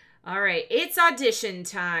 All right, it's audition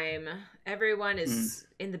time. Everyone is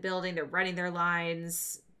in the building. They're running their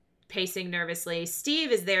lines, pacing nervously.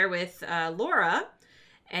 Steve is there with Laura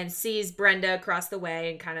and sees Brenda across the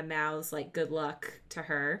way and kind of mouths like good luck to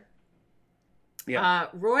her. Yeah.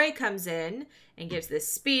 Roy comes in and gives this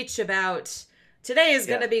speech about today is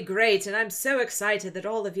going to be great and I'm so excited that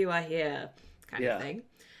all of you are here kind of thing.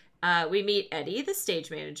 We meet Eddie, the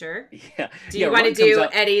stage manager. Yeah. Do you want to do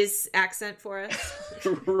Eddie's accent for us?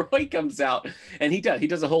 Roy comes out and he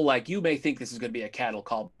does a whole like, you may think this is going to be a cattle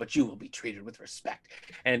call, but you will be treated with respect.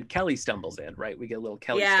 And Kelly stumbles in, right? We get a little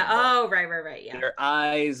Kelly stumble. Oh, right. Yeah. Their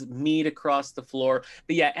eyes meet across the floor.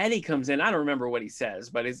 But yeah, Eddie comes in. I don't remember what he says,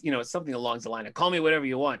 but it's, it's something along the line of, call me whatever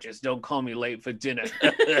you want, just don't call me late for dinner.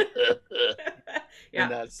 Yeah,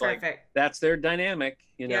 and that's perfect. like, that's their dynamic,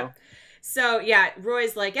 know? So yeah,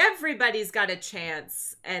 Roy's like, everybody's got a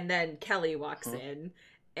chance. And then Kelly walks in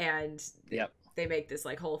and they make this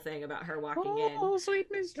like whole thing about her walking in. Oh, sweet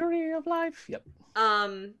mystery of life. Yep.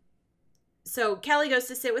 So Kelly goes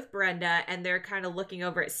to sit with Brenda and they're kind of looking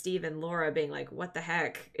over at Steve and Laura being like, what the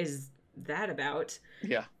heck is that about?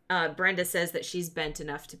 Yeah. Brenda says that she's bent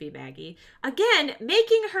enough to be Maggie. Again,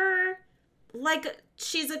 making her like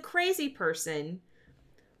she's a crazy person.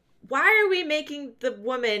 Why are we making the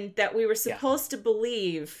woman that we were supposed to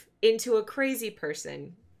believe into a crazy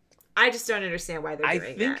person? I just don't understand why they're doing that.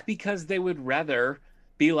 I think because they would rather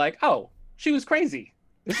be like, oh, she was crazy.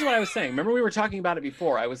 This is what I was saying. Remember we were talking about it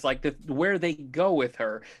before. I was like, where they go with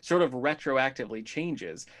her sort of retroactively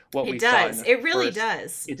changes what we saw. It does. It really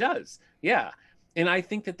does. It does. Yeah. And I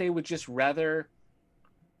think that they would just rather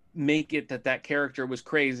make it that character was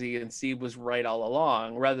crazy and Steve was right all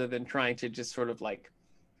along, rather than trying to just sort of like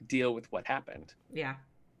deal with what happened. Yeah.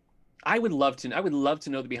 I would love to know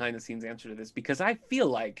the behind the scenes answer to this, because I feel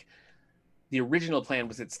like the original plan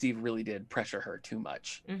was that Steve really did pressure her too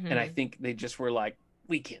much. And I think they just were like,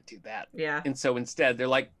 we can't do that. Yeah. And so instead they're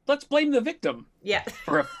like, let's blame the victim. Yeah.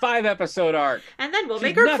 For a 5-episode arc. And then we'll She's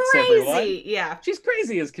make her nuts, crazy. everyone. Yeah. She's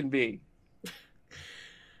crazy as can be.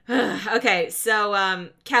 Okay, so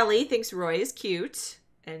Kelly thinks Roy is cute.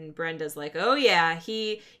 And Brenda's like, oh yeah,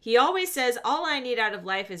 he always says all I need out of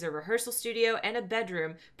life is a rehearsal studio and a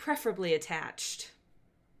bedroom, preferably attached.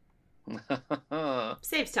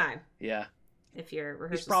 Saves time. Yeah. If your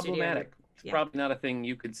rehearsal He's problematic. studio... It's probably not a thing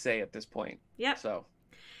you could say at this point. Yep. So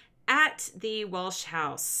at the Walsh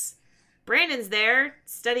house, Brandon's there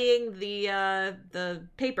studying the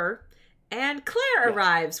paper, and Claire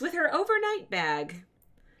arrives with her overnight bag.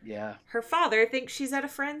 Yeah. Her father thinks she's at a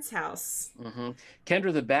friend's house. Mm-hmm.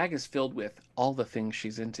 Kendra, the bag is filled with all the things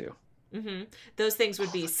she's into. Mm-hmm. Those things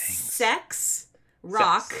would be sex,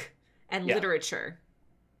 rock, and literature.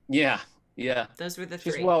 Yeah. Yeah. Those were the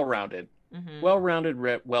three. She's well-rounded. Mm-hmm.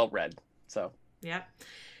 Well-rounded, well-read. So. Yeah.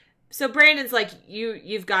 So Brandon's like,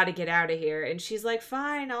 you've got to get out of here. And she's like,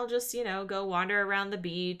 fine, I'll just, go wander around the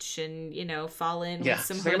beach and, fall in with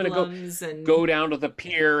some hoodlums. And go down to the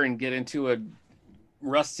pier and get into a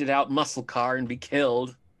rusted out muscle car and be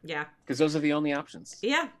killed. Yeah. Because those are the only options.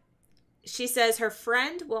 Yeah. She says her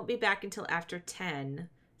friend won't be back until after 10.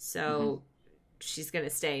 So she's going to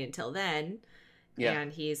stay until then. Yeah.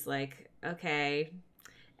 And he's like, okay.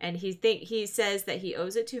 And he says that he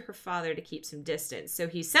owes it to her father to keep some distance. So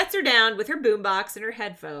he sets her down with her boombox and her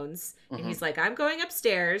headphones. And he's like, I'm going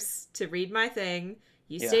upstairs to read my thing.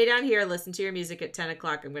 You stay down here, listen to your music at 10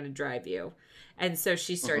 o'clock. I'm going to drive you. And so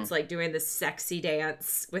she starts like doing this sexy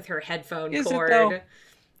dance with her headphone cord.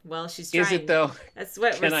 Well, she's trying. Is it though? That's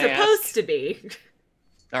what we're supposed to be.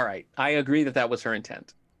 All right. I agree that was her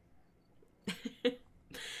intent.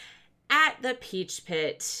 At the Peach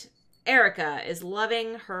Pit, Erica is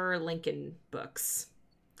loving her Lincoln books.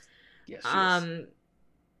 Yes, she is.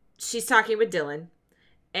 She's talking with Dylan,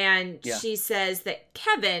 and she says that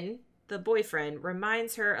Kevin, the boyfriend,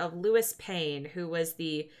 reminds her of Lewis Payne, who was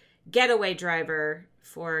the getaway driver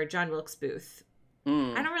for John Wilkes Booth. I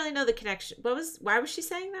don't really know the connection. Why was she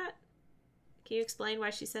saying that? Can you explain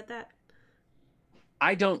why she said that?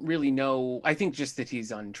 I don't really know. I think just that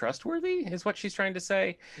he's untrustworthy is what she's trying to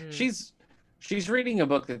say. She's reading a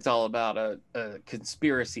book that's all about a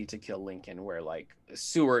conspiracy to kill Lincoln, where like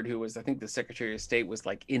Seward, who was I think the Secretary of State, was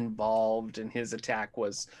like involved and his attack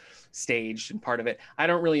was staged and part of it. I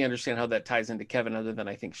don't really understand how that ties into Kevin, other than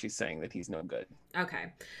I think she's saying that he's no good.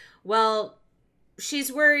 Okay. Well,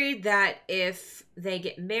 she's worried that if they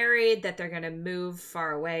get married, that they're going to move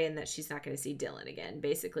far away and that she's not going to see Dylan again,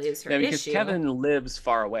 basically, is her Because issue. Kevin lives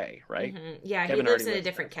far away, right? Yeah, Kevin he lives already in a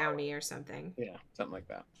different county or something. Yeah, something like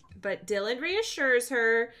that. But Dylan reassures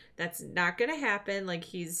her that's not going to happen. Like,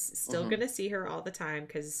 he's still going to see her all the time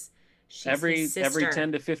because she's his sister. Every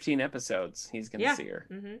 10 to 15 episodes, he's going to see her.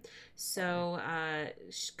 So,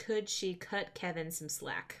 could she cut Kevin some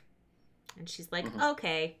slack? And she's like,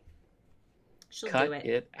 okay. She'll do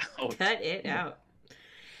it. Cut it out.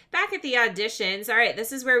 Back at the auditions. All right,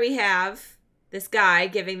 this is where we have this guy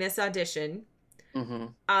giving this audition.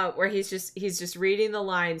 Where he's just reading the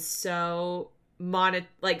lines so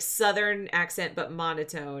like Southern accent but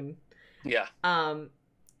monotone. Yeah. And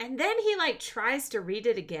then he like tries to read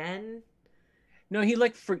it again. No, he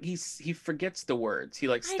like he forgets the words. He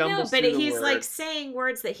like stumbles. I know, but he's like saying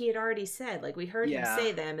words that he had already said. Like we heard him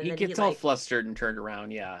say them, and he then gets all flustered and turned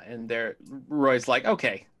around. Yeah, and Roy's like,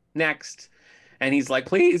 okay, next, and he's like,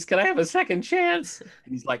 please, can I have a second chance?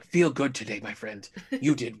 And he's like, feel good today, my friend.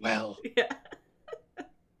 You did well. Yeah.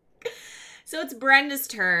 So it's Brenda's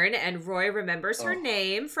turn, and Roy remembers her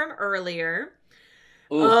name from earlier.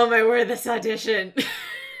 Ooh. Oh my word, this audition.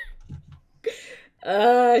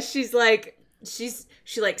 She's like.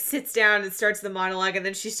 She like sits down and starts the monologue, and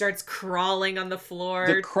then she starts crawling on the floor.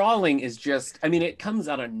 The crawling is just, I mean, it comes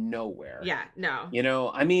out of nowhere. Yeah, no. You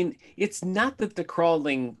know, I mean, it's not that the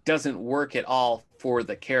crawling doesn't work at all for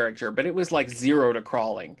the character, but it was like 0 to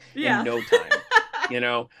crawling in no time. You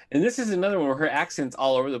know, and this is another one where her accent's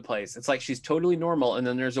all over the place. It's like she's totally normal, and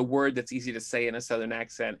then there's a word that's easy to say in a Southern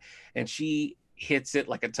accent, and she hits it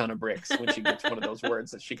like a ton of bricks when she gets one of those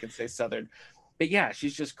words that she can say Southern. But yeah,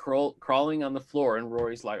 she's just crawling on the floor, and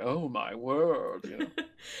Rory's like, "Oh my word!" You know?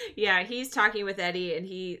 Yeah, he's talking with Eddie, and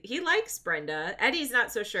he likes Brenda. Eddie's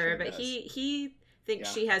not so sure, but he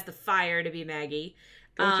thinks she has the fire to be Maggie.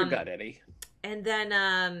 Go with your gut, Eddie. And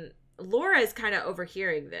then Laura is kind of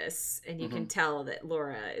overhearing this, and you can tell that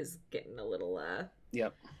Laura is getting a little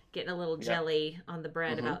getting a little jelly on the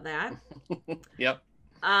bread about that. Yep.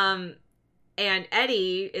 And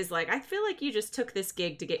Eddie is like, I feel like you just took this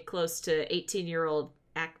gig to get close to 18-year-old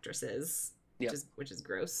actresses, which is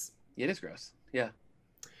gross. It is gross. Yeah.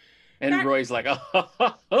 And Roy's like,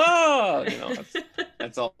 oh, you know,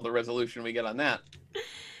 that's all the resolution we get on that.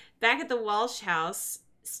 Back at the Walsh house,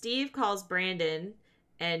 Steve calls Brandon,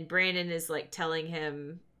 and Brandon is like telling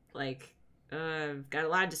him like, got a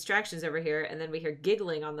lot of distractions over here. And then we hear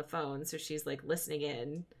giggling on the phone. So she's like listening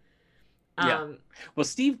in. Well,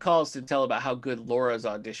 Steve calls to tell about how good Laura's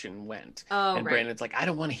audition went. And Brandon's like, I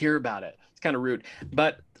don't want to hear about it. It's kind of rude.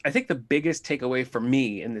 But I think the biggest takeaway for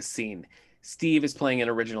me in this scene, Steve is playing an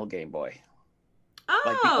original Game Boy. Oh,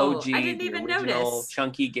 like the OG, I didn't even original notice.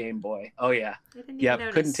 Chunky Game Boy. Oh, yeah.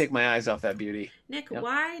 Notice. Couldn't take my eyes off that beauty. Nick,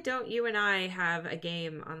 why don't you and I have a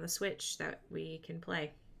game on the Switch that we can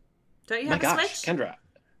play? Don't you have a Switch? Kendra.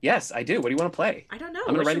 Yes, I do. What do you want to play? I don't know.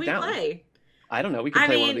 I'm going to write it down. Play? I don't know. We could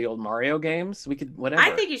play one of the old Mario games. We could whatever.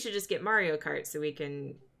 I think you should just get Mario Kart so we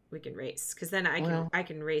can race. Because then I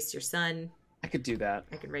can race your son. I could do that.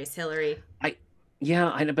 I can race Hillary. I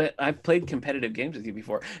know, but I've played competitive games with you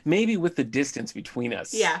before. Maybe with the distance between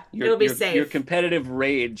us. Yeah, it'll be safe. Your competitive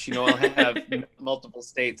rage, you know, I'll have multiple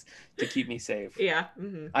states to keep me safe. Yeah.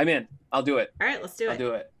 Mm-hmm. I'm in. I'll do it. All right, let's do it. I'll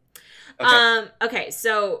do it. Okay. Okay,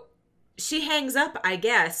 so she hangs up, I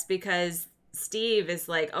guess, because Steve is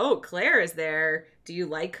like, oh, Claire is there. Do you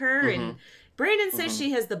like her? And Brandon says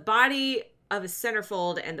she has the body of a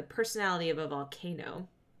centerfold and the personality of a volcano.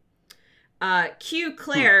 Cue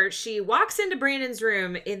Claire. She walks into Brandon's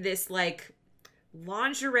room in this like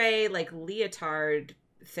lingerie, like leotard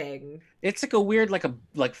thing. It's like a weird,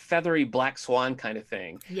 like feathery black swan kind of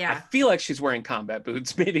thing. Yeah. I feel like she's wearing combat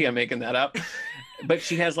boots. Maybe I'm making that up. But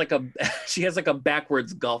she has like a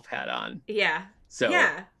backwards golf hat on. Yeah. So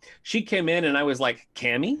she came in and I was like,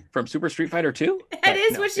 Cammy from Super Street Fighter 2? That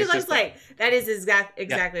is what she looks like. That is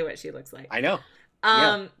exactly what she looks like. I know.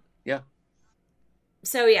 Yeah.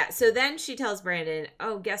 So then she tells Brandon,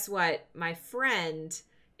 oh, guess what? My friend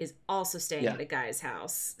is also staying at a guy's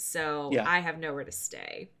house. So I have nowhere to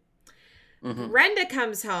stay. Brenda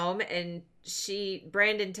comes home and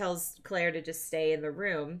Brandon tells Claire to just stay in the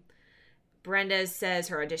room. Brenda says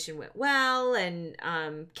her audition went well, and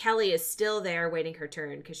Kelly is still there waiting her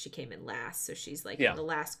turn because she came in last. So she's like in the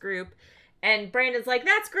last group. And Brandon's like,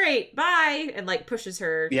 that's great, bye, and like pushes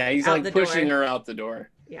her. Yeah, he's out like the pushing door. her out the door.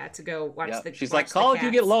 Yeah, to go watch the. She's watch like, the call if you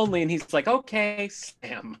get cats. lonely, and he's like, okay,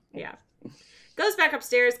 Sam. Yeah. Goes back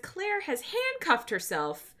upstairs. Claire has handcuffed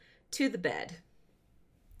herself to the bed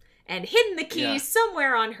and hidden the key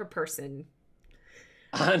somewhere on her person.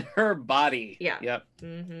 On her body. Yeah. Yep.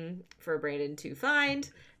 For Brandon to find.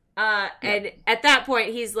 And at that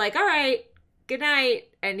point, he's like, all right, good night.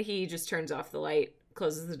 And he just turns off the light,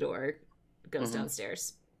 closes the door, goes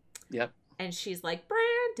downstairs. Yep. And she's like,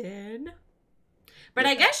 Brandon. But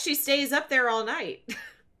I guess she stays up there all night.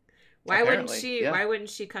 Why wouldn't she? Why wouldn't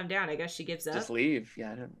she come down? I guess she gives up. Just leave.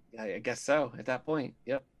 Yeah, I guess so. At that point,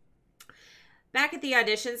 yep. Back at the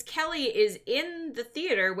auditions, Kelly is in the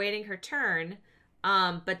theater waiting her turn,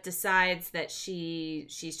 but decides that she's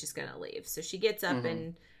just gonna leave. So she gets up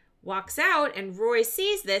and walks out, and Roy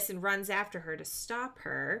sees this and runs after her to stop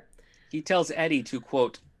her. He tells Eddie to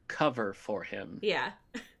quote cover for him. Yeah.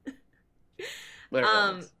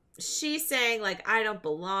 She's saying like, I don't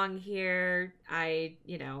belong here.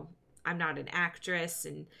 I'm not an actress.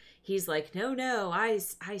 And he's like, no, I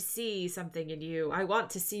see something in you. I want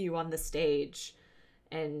to see you on the stage.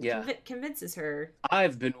 And convinces her.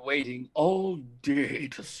 I've been waiting all day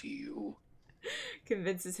to see you.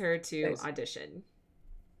 Convinces her to audition.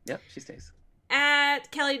 Yep, she stays.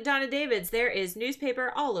 At Kelly Donna David's, there is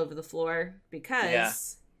newspaper all over the floor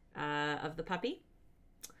because of the puppy.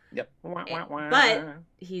 Yep. But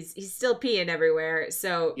he's still peeing everywhere.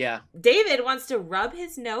 So David wants to rub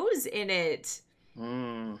his nose in it.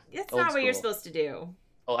 That's not what you're supposed to do.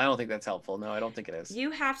 Oh, I don't think that's helpful. No, I don't think it is.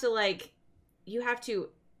 You have to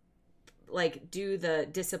do the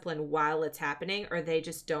discipline while it's happening, or they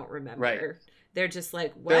just don't remember. Right. They're just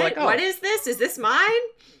like, what? Like, oh, what is this? Is this mine?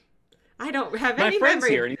 I don't have any memory. My friend's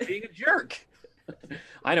here and he's being a jerk.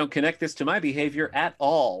 I don't connect this to my behavior at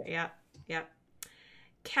all. Yeah.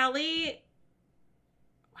 Kelly,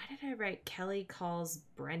 why did I write Kelly calls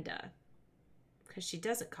Brenda? Because she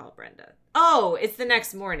doesn't call Brenda. Oh, it's the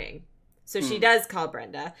next morning. So she does call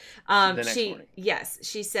Brenda. The next morning. Yes,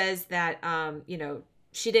 she says that,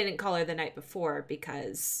 she didn't call her the night before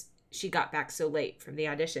because she got back so late from the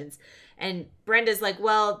auditions. And Brenda's like,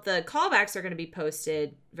 well, the callbacks are going to be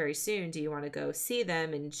posted very soon. Do you want to go see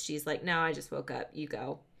them? And she's like, no, I just woke up. You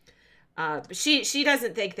go. But she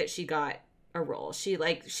doesn't think that she got a role. She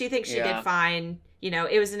thinks she did fine.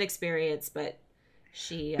 It was an experience, but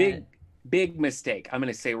she big mistake. I'm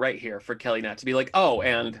going to say right here for Kelly not to be like, oh,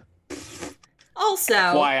 and also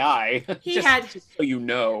FYI, just so you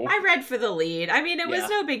know, I read for the lead. I mean, it was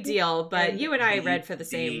no big deal, but you and I read for the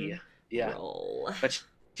same role. But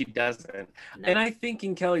she doesn't. No. And I think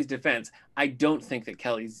in Kelly's defense, I don't think that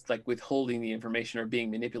Kelly's like withholding the information or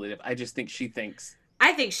being manipulative. I just think she thinks.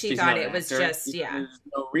 I think she thought it was just, There's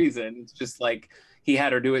no reason. It's just like he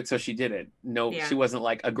had her do it, so she did it. No, she wasn't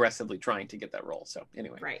like aggressively trying to get that role. So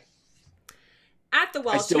anyway. Right. At the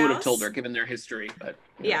Walsh House. I still would have told her, given their history, but.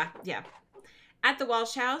 Yeah. At the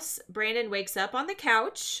Walsh House, Brandon wakes up on the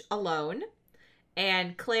couch alone,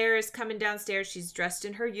 and Claire is coming downstairs. She's dressed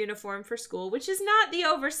in her uniform for school, which is not the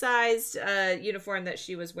oversized uniform that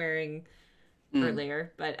she was wearing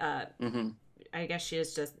earlier, but I guess she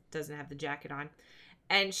just doesn't have the jacket on.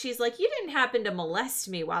 And she's like, you didn't happen to molest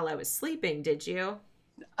me while I was sleeping, did you?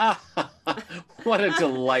 What a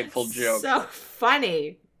delightful joke. So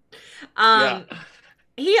funny.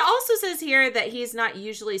 He also says here that he's not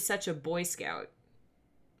usually such a Boy Scout.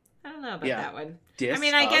 I don't know about that one. I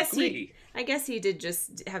mean, I guess he did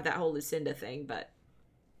just have that whole Lucinda thing, but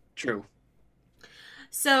true.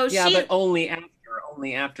 So but only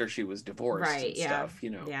after she was divorced and stuff,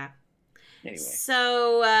 Yeah. Anyway.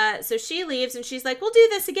 So she leaves and she's like, we'll do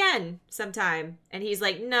this again sometime. And he's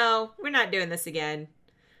like, no, we're not doing this again.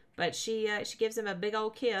 But she gives him a big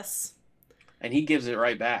old kiss. And he gives it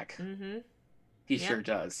right back. Mm-hmm. He sure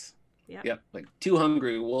does. Yep. Like two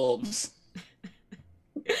hungry wolves.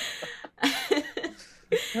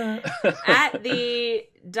 At the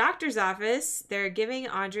doctor's office, they're giving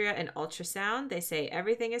Andrea an ultrasound. They say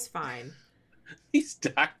everything is fine. These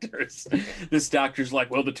doctors. This doctor's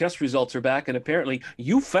like, well, the test results are back, and apparently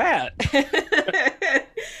you fat.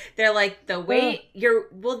 They're like, the weight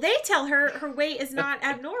they tell her weight is not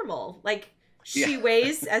abnormal. Like, she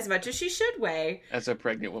weighs as much as she should weigh. As a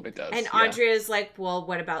pregnant woman does. And Andrea's like, well,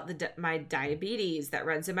 what about my diabetes that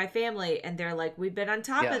runs in my family? And they're like, we've been on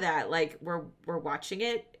top of that. Like, we're watching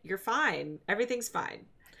it. You're fine. Everything's fine.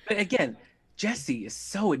 But again, Jesse is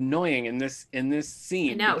so annoying in this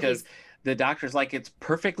scene because the doctor's like, it's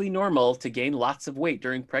perfectly normal to gain lots of weight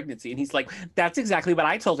during pregnancy. And he's like, that's exactly what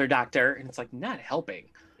I told her, doctor. And it's like, not helping.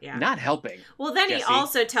 Yeah. Not helping. Well, then Jesse. he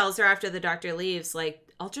also tells her after the doctor leaves, like,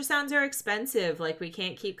 ultrasounds are expensive. Like, we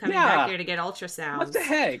can't keep coming back here to get ultrasounds. What the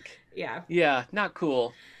heck? Yeah. Yeah, not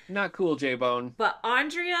cool. Not cool, J-Bone. But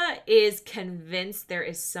Andrea is convinced there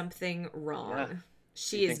is something wrong. Yeah.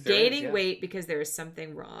 She is gaining weight because there is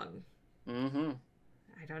something wrong. Mm-hmm.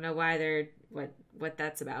 I don't know why they're what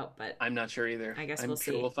that's about, but I'm not sure either. I guess we'll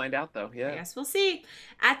see. We'll find out though. Yeah. I guess we'll see.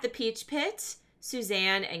 At the Peach Pit,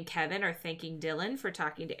 Suzanne and Kevin are thanking Dylan for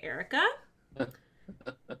talking to Erica.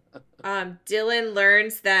 Dylan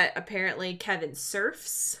learns that apparently Kevin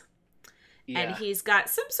surfs. Yeah. And he's got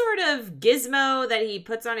some sort of gizmo that he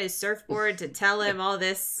puts on his surfboard to tell him all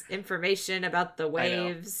this information about the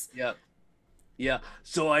waves. Yep. Yeah.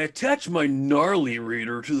 So I attach my gnarly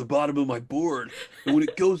reader to the bottom of my board, and when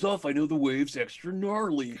it goes off, I know the wave's extra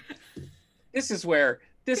gnarly. This is where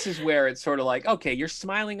it's sort of like, okay, you're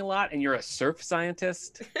smiling a lot and you're a surf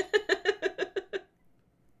scientist.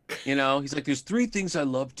 You know, he's like, there's 3 things I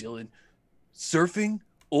love, Dylan: surfing,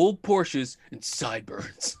 old Porsches, and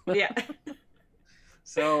sideburns. Yeah.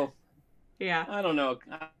 So, yeah. I don't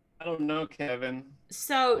know, Kevin.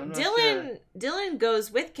 So Dylan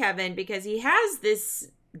goes with Kevin because he has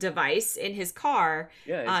this device in his car.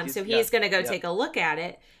 Yeah. So he's going to go take a look at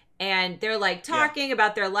it, and they're like talking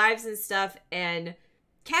about their lives and stuff. And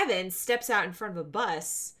Kevin steps out in front of a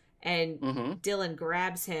bus, and Dylan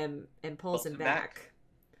grabs him and pulls him back.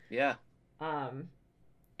 Yeah.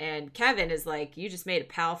 And Kevin is like, "You just made a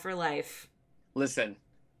pal for life." Listen,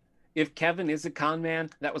 if Kevin is a con man,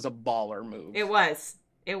 that was a baller move. It was.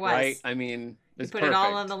 Right? I mean, he put it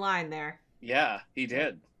all on the line there. Yeah, he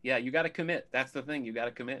did. Yeah, you got to commit. That's the thing. You got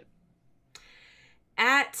to commit.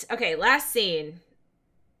 Last scene.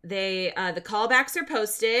 The callbacks are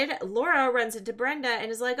posted. Laura runs into Brenda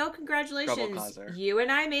and is like, "Oh, congratulations. You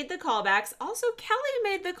and I made the callbacks. Also, Kelly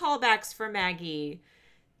made the callbacks for Maggie.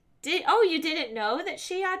 You didn't know that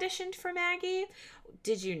she auditioned for Maggie?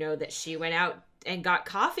 Did you know that she went out and got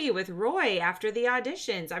coffee with Roy after the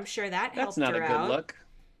auditions? I'm sure that helped her out." That's not a good look.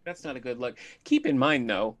 That's not a good look. Keep in mind,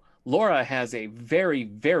 though, Laura has a very,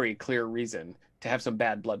 very clear reason to have some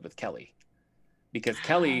bad blood with Kelly. Because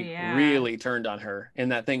Kelly really turned on her in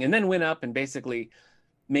that thing and then went up and basically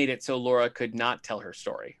made it so Laura could not tell her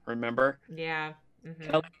story. Remember? Yeah.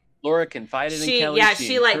 Mm-hmm. Laura confided in Kelly. Yeah,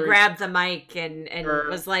 she like grabbed the mic and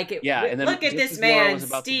was like, and then look at this man,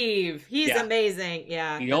 Steve. He's amazing.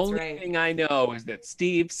 Yeah, the only thing I know is that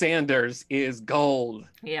Steve Sanders is gold.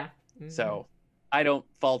 Yeah. Mm-hmm. So I don't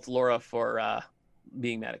fault Laura for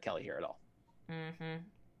being mad at Kelly here at all. Mm-hmm.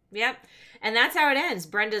 Yep. And that's how it ends.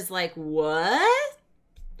 Brenda's like, what?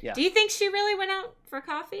 Yeah. Do you think she really went out for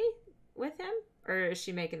coffee with him? Or is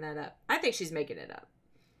she making that up? I think she's making it up.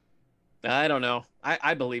 I don't know.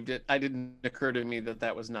 I believed it. It didn't occur to me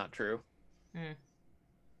that was not true.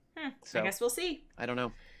 So, I guess we'll see. I don't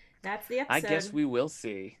know. That's the episode. I guess we will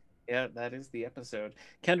see. Yeah, that is the episode.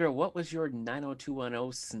 Kendra, what was your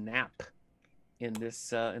 90210 snap in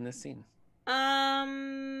this scene?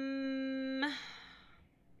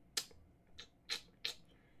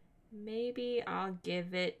 Maybe I'll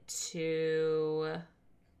give it to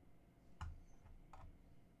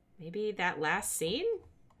maybe that last scene.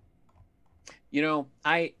 You know,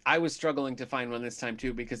 I was struggling to find one this time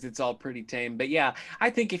too because it's all pretty tame. But yeah, I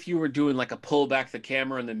think if you were doing like a pull back the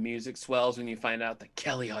camera and the music swells when you find out that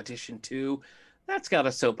Kelly auditioned too, that's got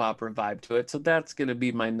a soap opera vibe to it. So that's going to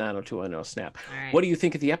be my 90210 snap. Right. What do you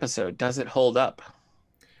think of the episode? Does it hold up?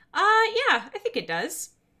 Yeah, I think it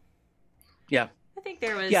does. Yeah. I think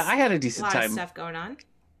there was I had a decent lot time. Of stuff going on.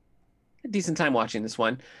 A decent time watching this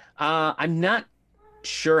one. I'm not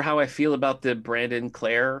sure how I feel about the Brandon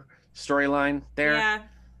Claire storyline there.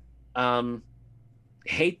 Yeah.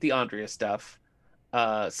 Hate the Andrea stuff.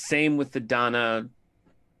 Same with the Donna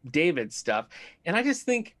David stuff. And I just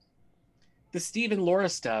think the Steve and Laura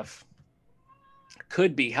stuff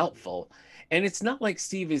could be helpful. And it's not like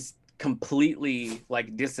Steve is completely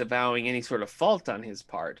like disavowing any sort of fault on his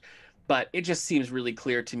part, but it just seems really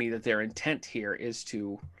clear to me that their intent here is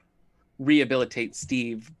to rehabilitate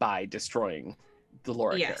Steve by destroying the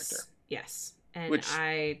Laura character. Yes. And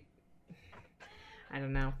I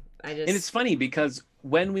don't know. And it's funny because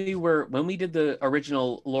when we did the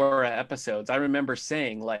original Laura episodes, I remember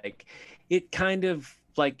saying like it kind of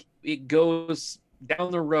like it goes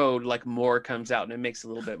down the road, like more comes out and it makes a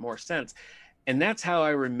little bit more sense. And that's how I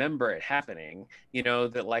remember it happening, you know,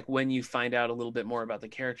 that like when you find out a little bit more about the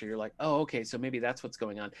character, you're like, oh, okay, so maybe that's what's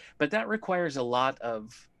going on. But that requires a lot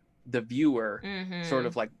of the viewer sort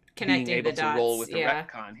of like connecting being able to roll with the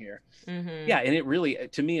retcon here. Mm-hmm. Yeah, and it really,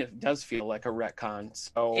 to me, it does feel like a retcon.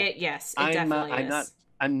 So it definitely is.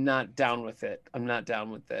 I'm not down with it.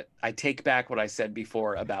 I take back what I said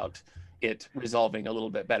before about it resolving a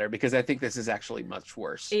little bit better, because I think this is actually much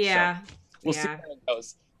worse. Yeah. So we'll see how it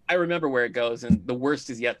goes. I remember where it goes, and the worst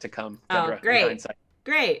is yet to come. Oh, great.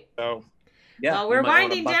 Great. So, yeah. Well, we're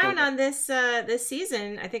winding down on this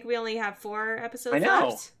season. I think we only have 4 episodes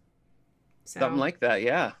left. So. Something like that,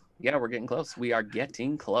 yeah. Yeah, we're getting close. We are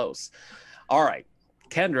getting close. All right.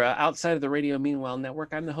 Kendra, outside of the Radio Meanwhile Network,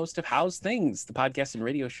 I'm the host of How's Things, the podcast and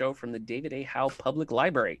radio show from the David A. Howe Public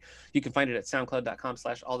Library. You can find it at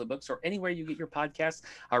soundcloud.com/allthebooks or anywhere you get your podcasts.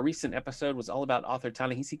 Our recent episode was all about author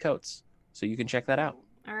Ta-Nehisi Coates, so you can check that out.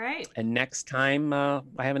 All right. And next time, I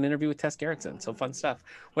have an interview with Tess Gerritsen, so fun stuff.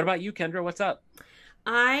 What about you, Kendra? What's up?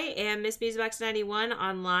 I am Miss Musicbox91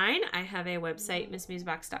 online. I have a website,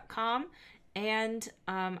 missmusicbox.com. And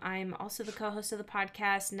I'm also the co-host of the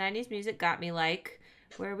podcast 90s Music Got Me Like,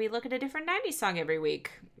 where we look at a different 90s song every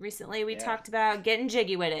week. Recently, we talked about Getting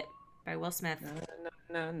Jiggy With It by Will Smith.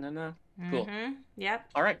 Cool. Yep.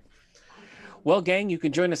 All right. Well, gang, you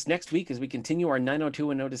can join us next week as we continue our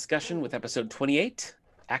 90210 discussion with episode 28,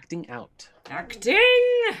 Acting Out. Acting!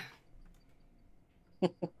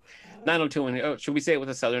 90210. Oh, should we say it with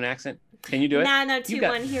a Southern accent? Can you do it?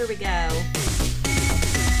 9021, here we go.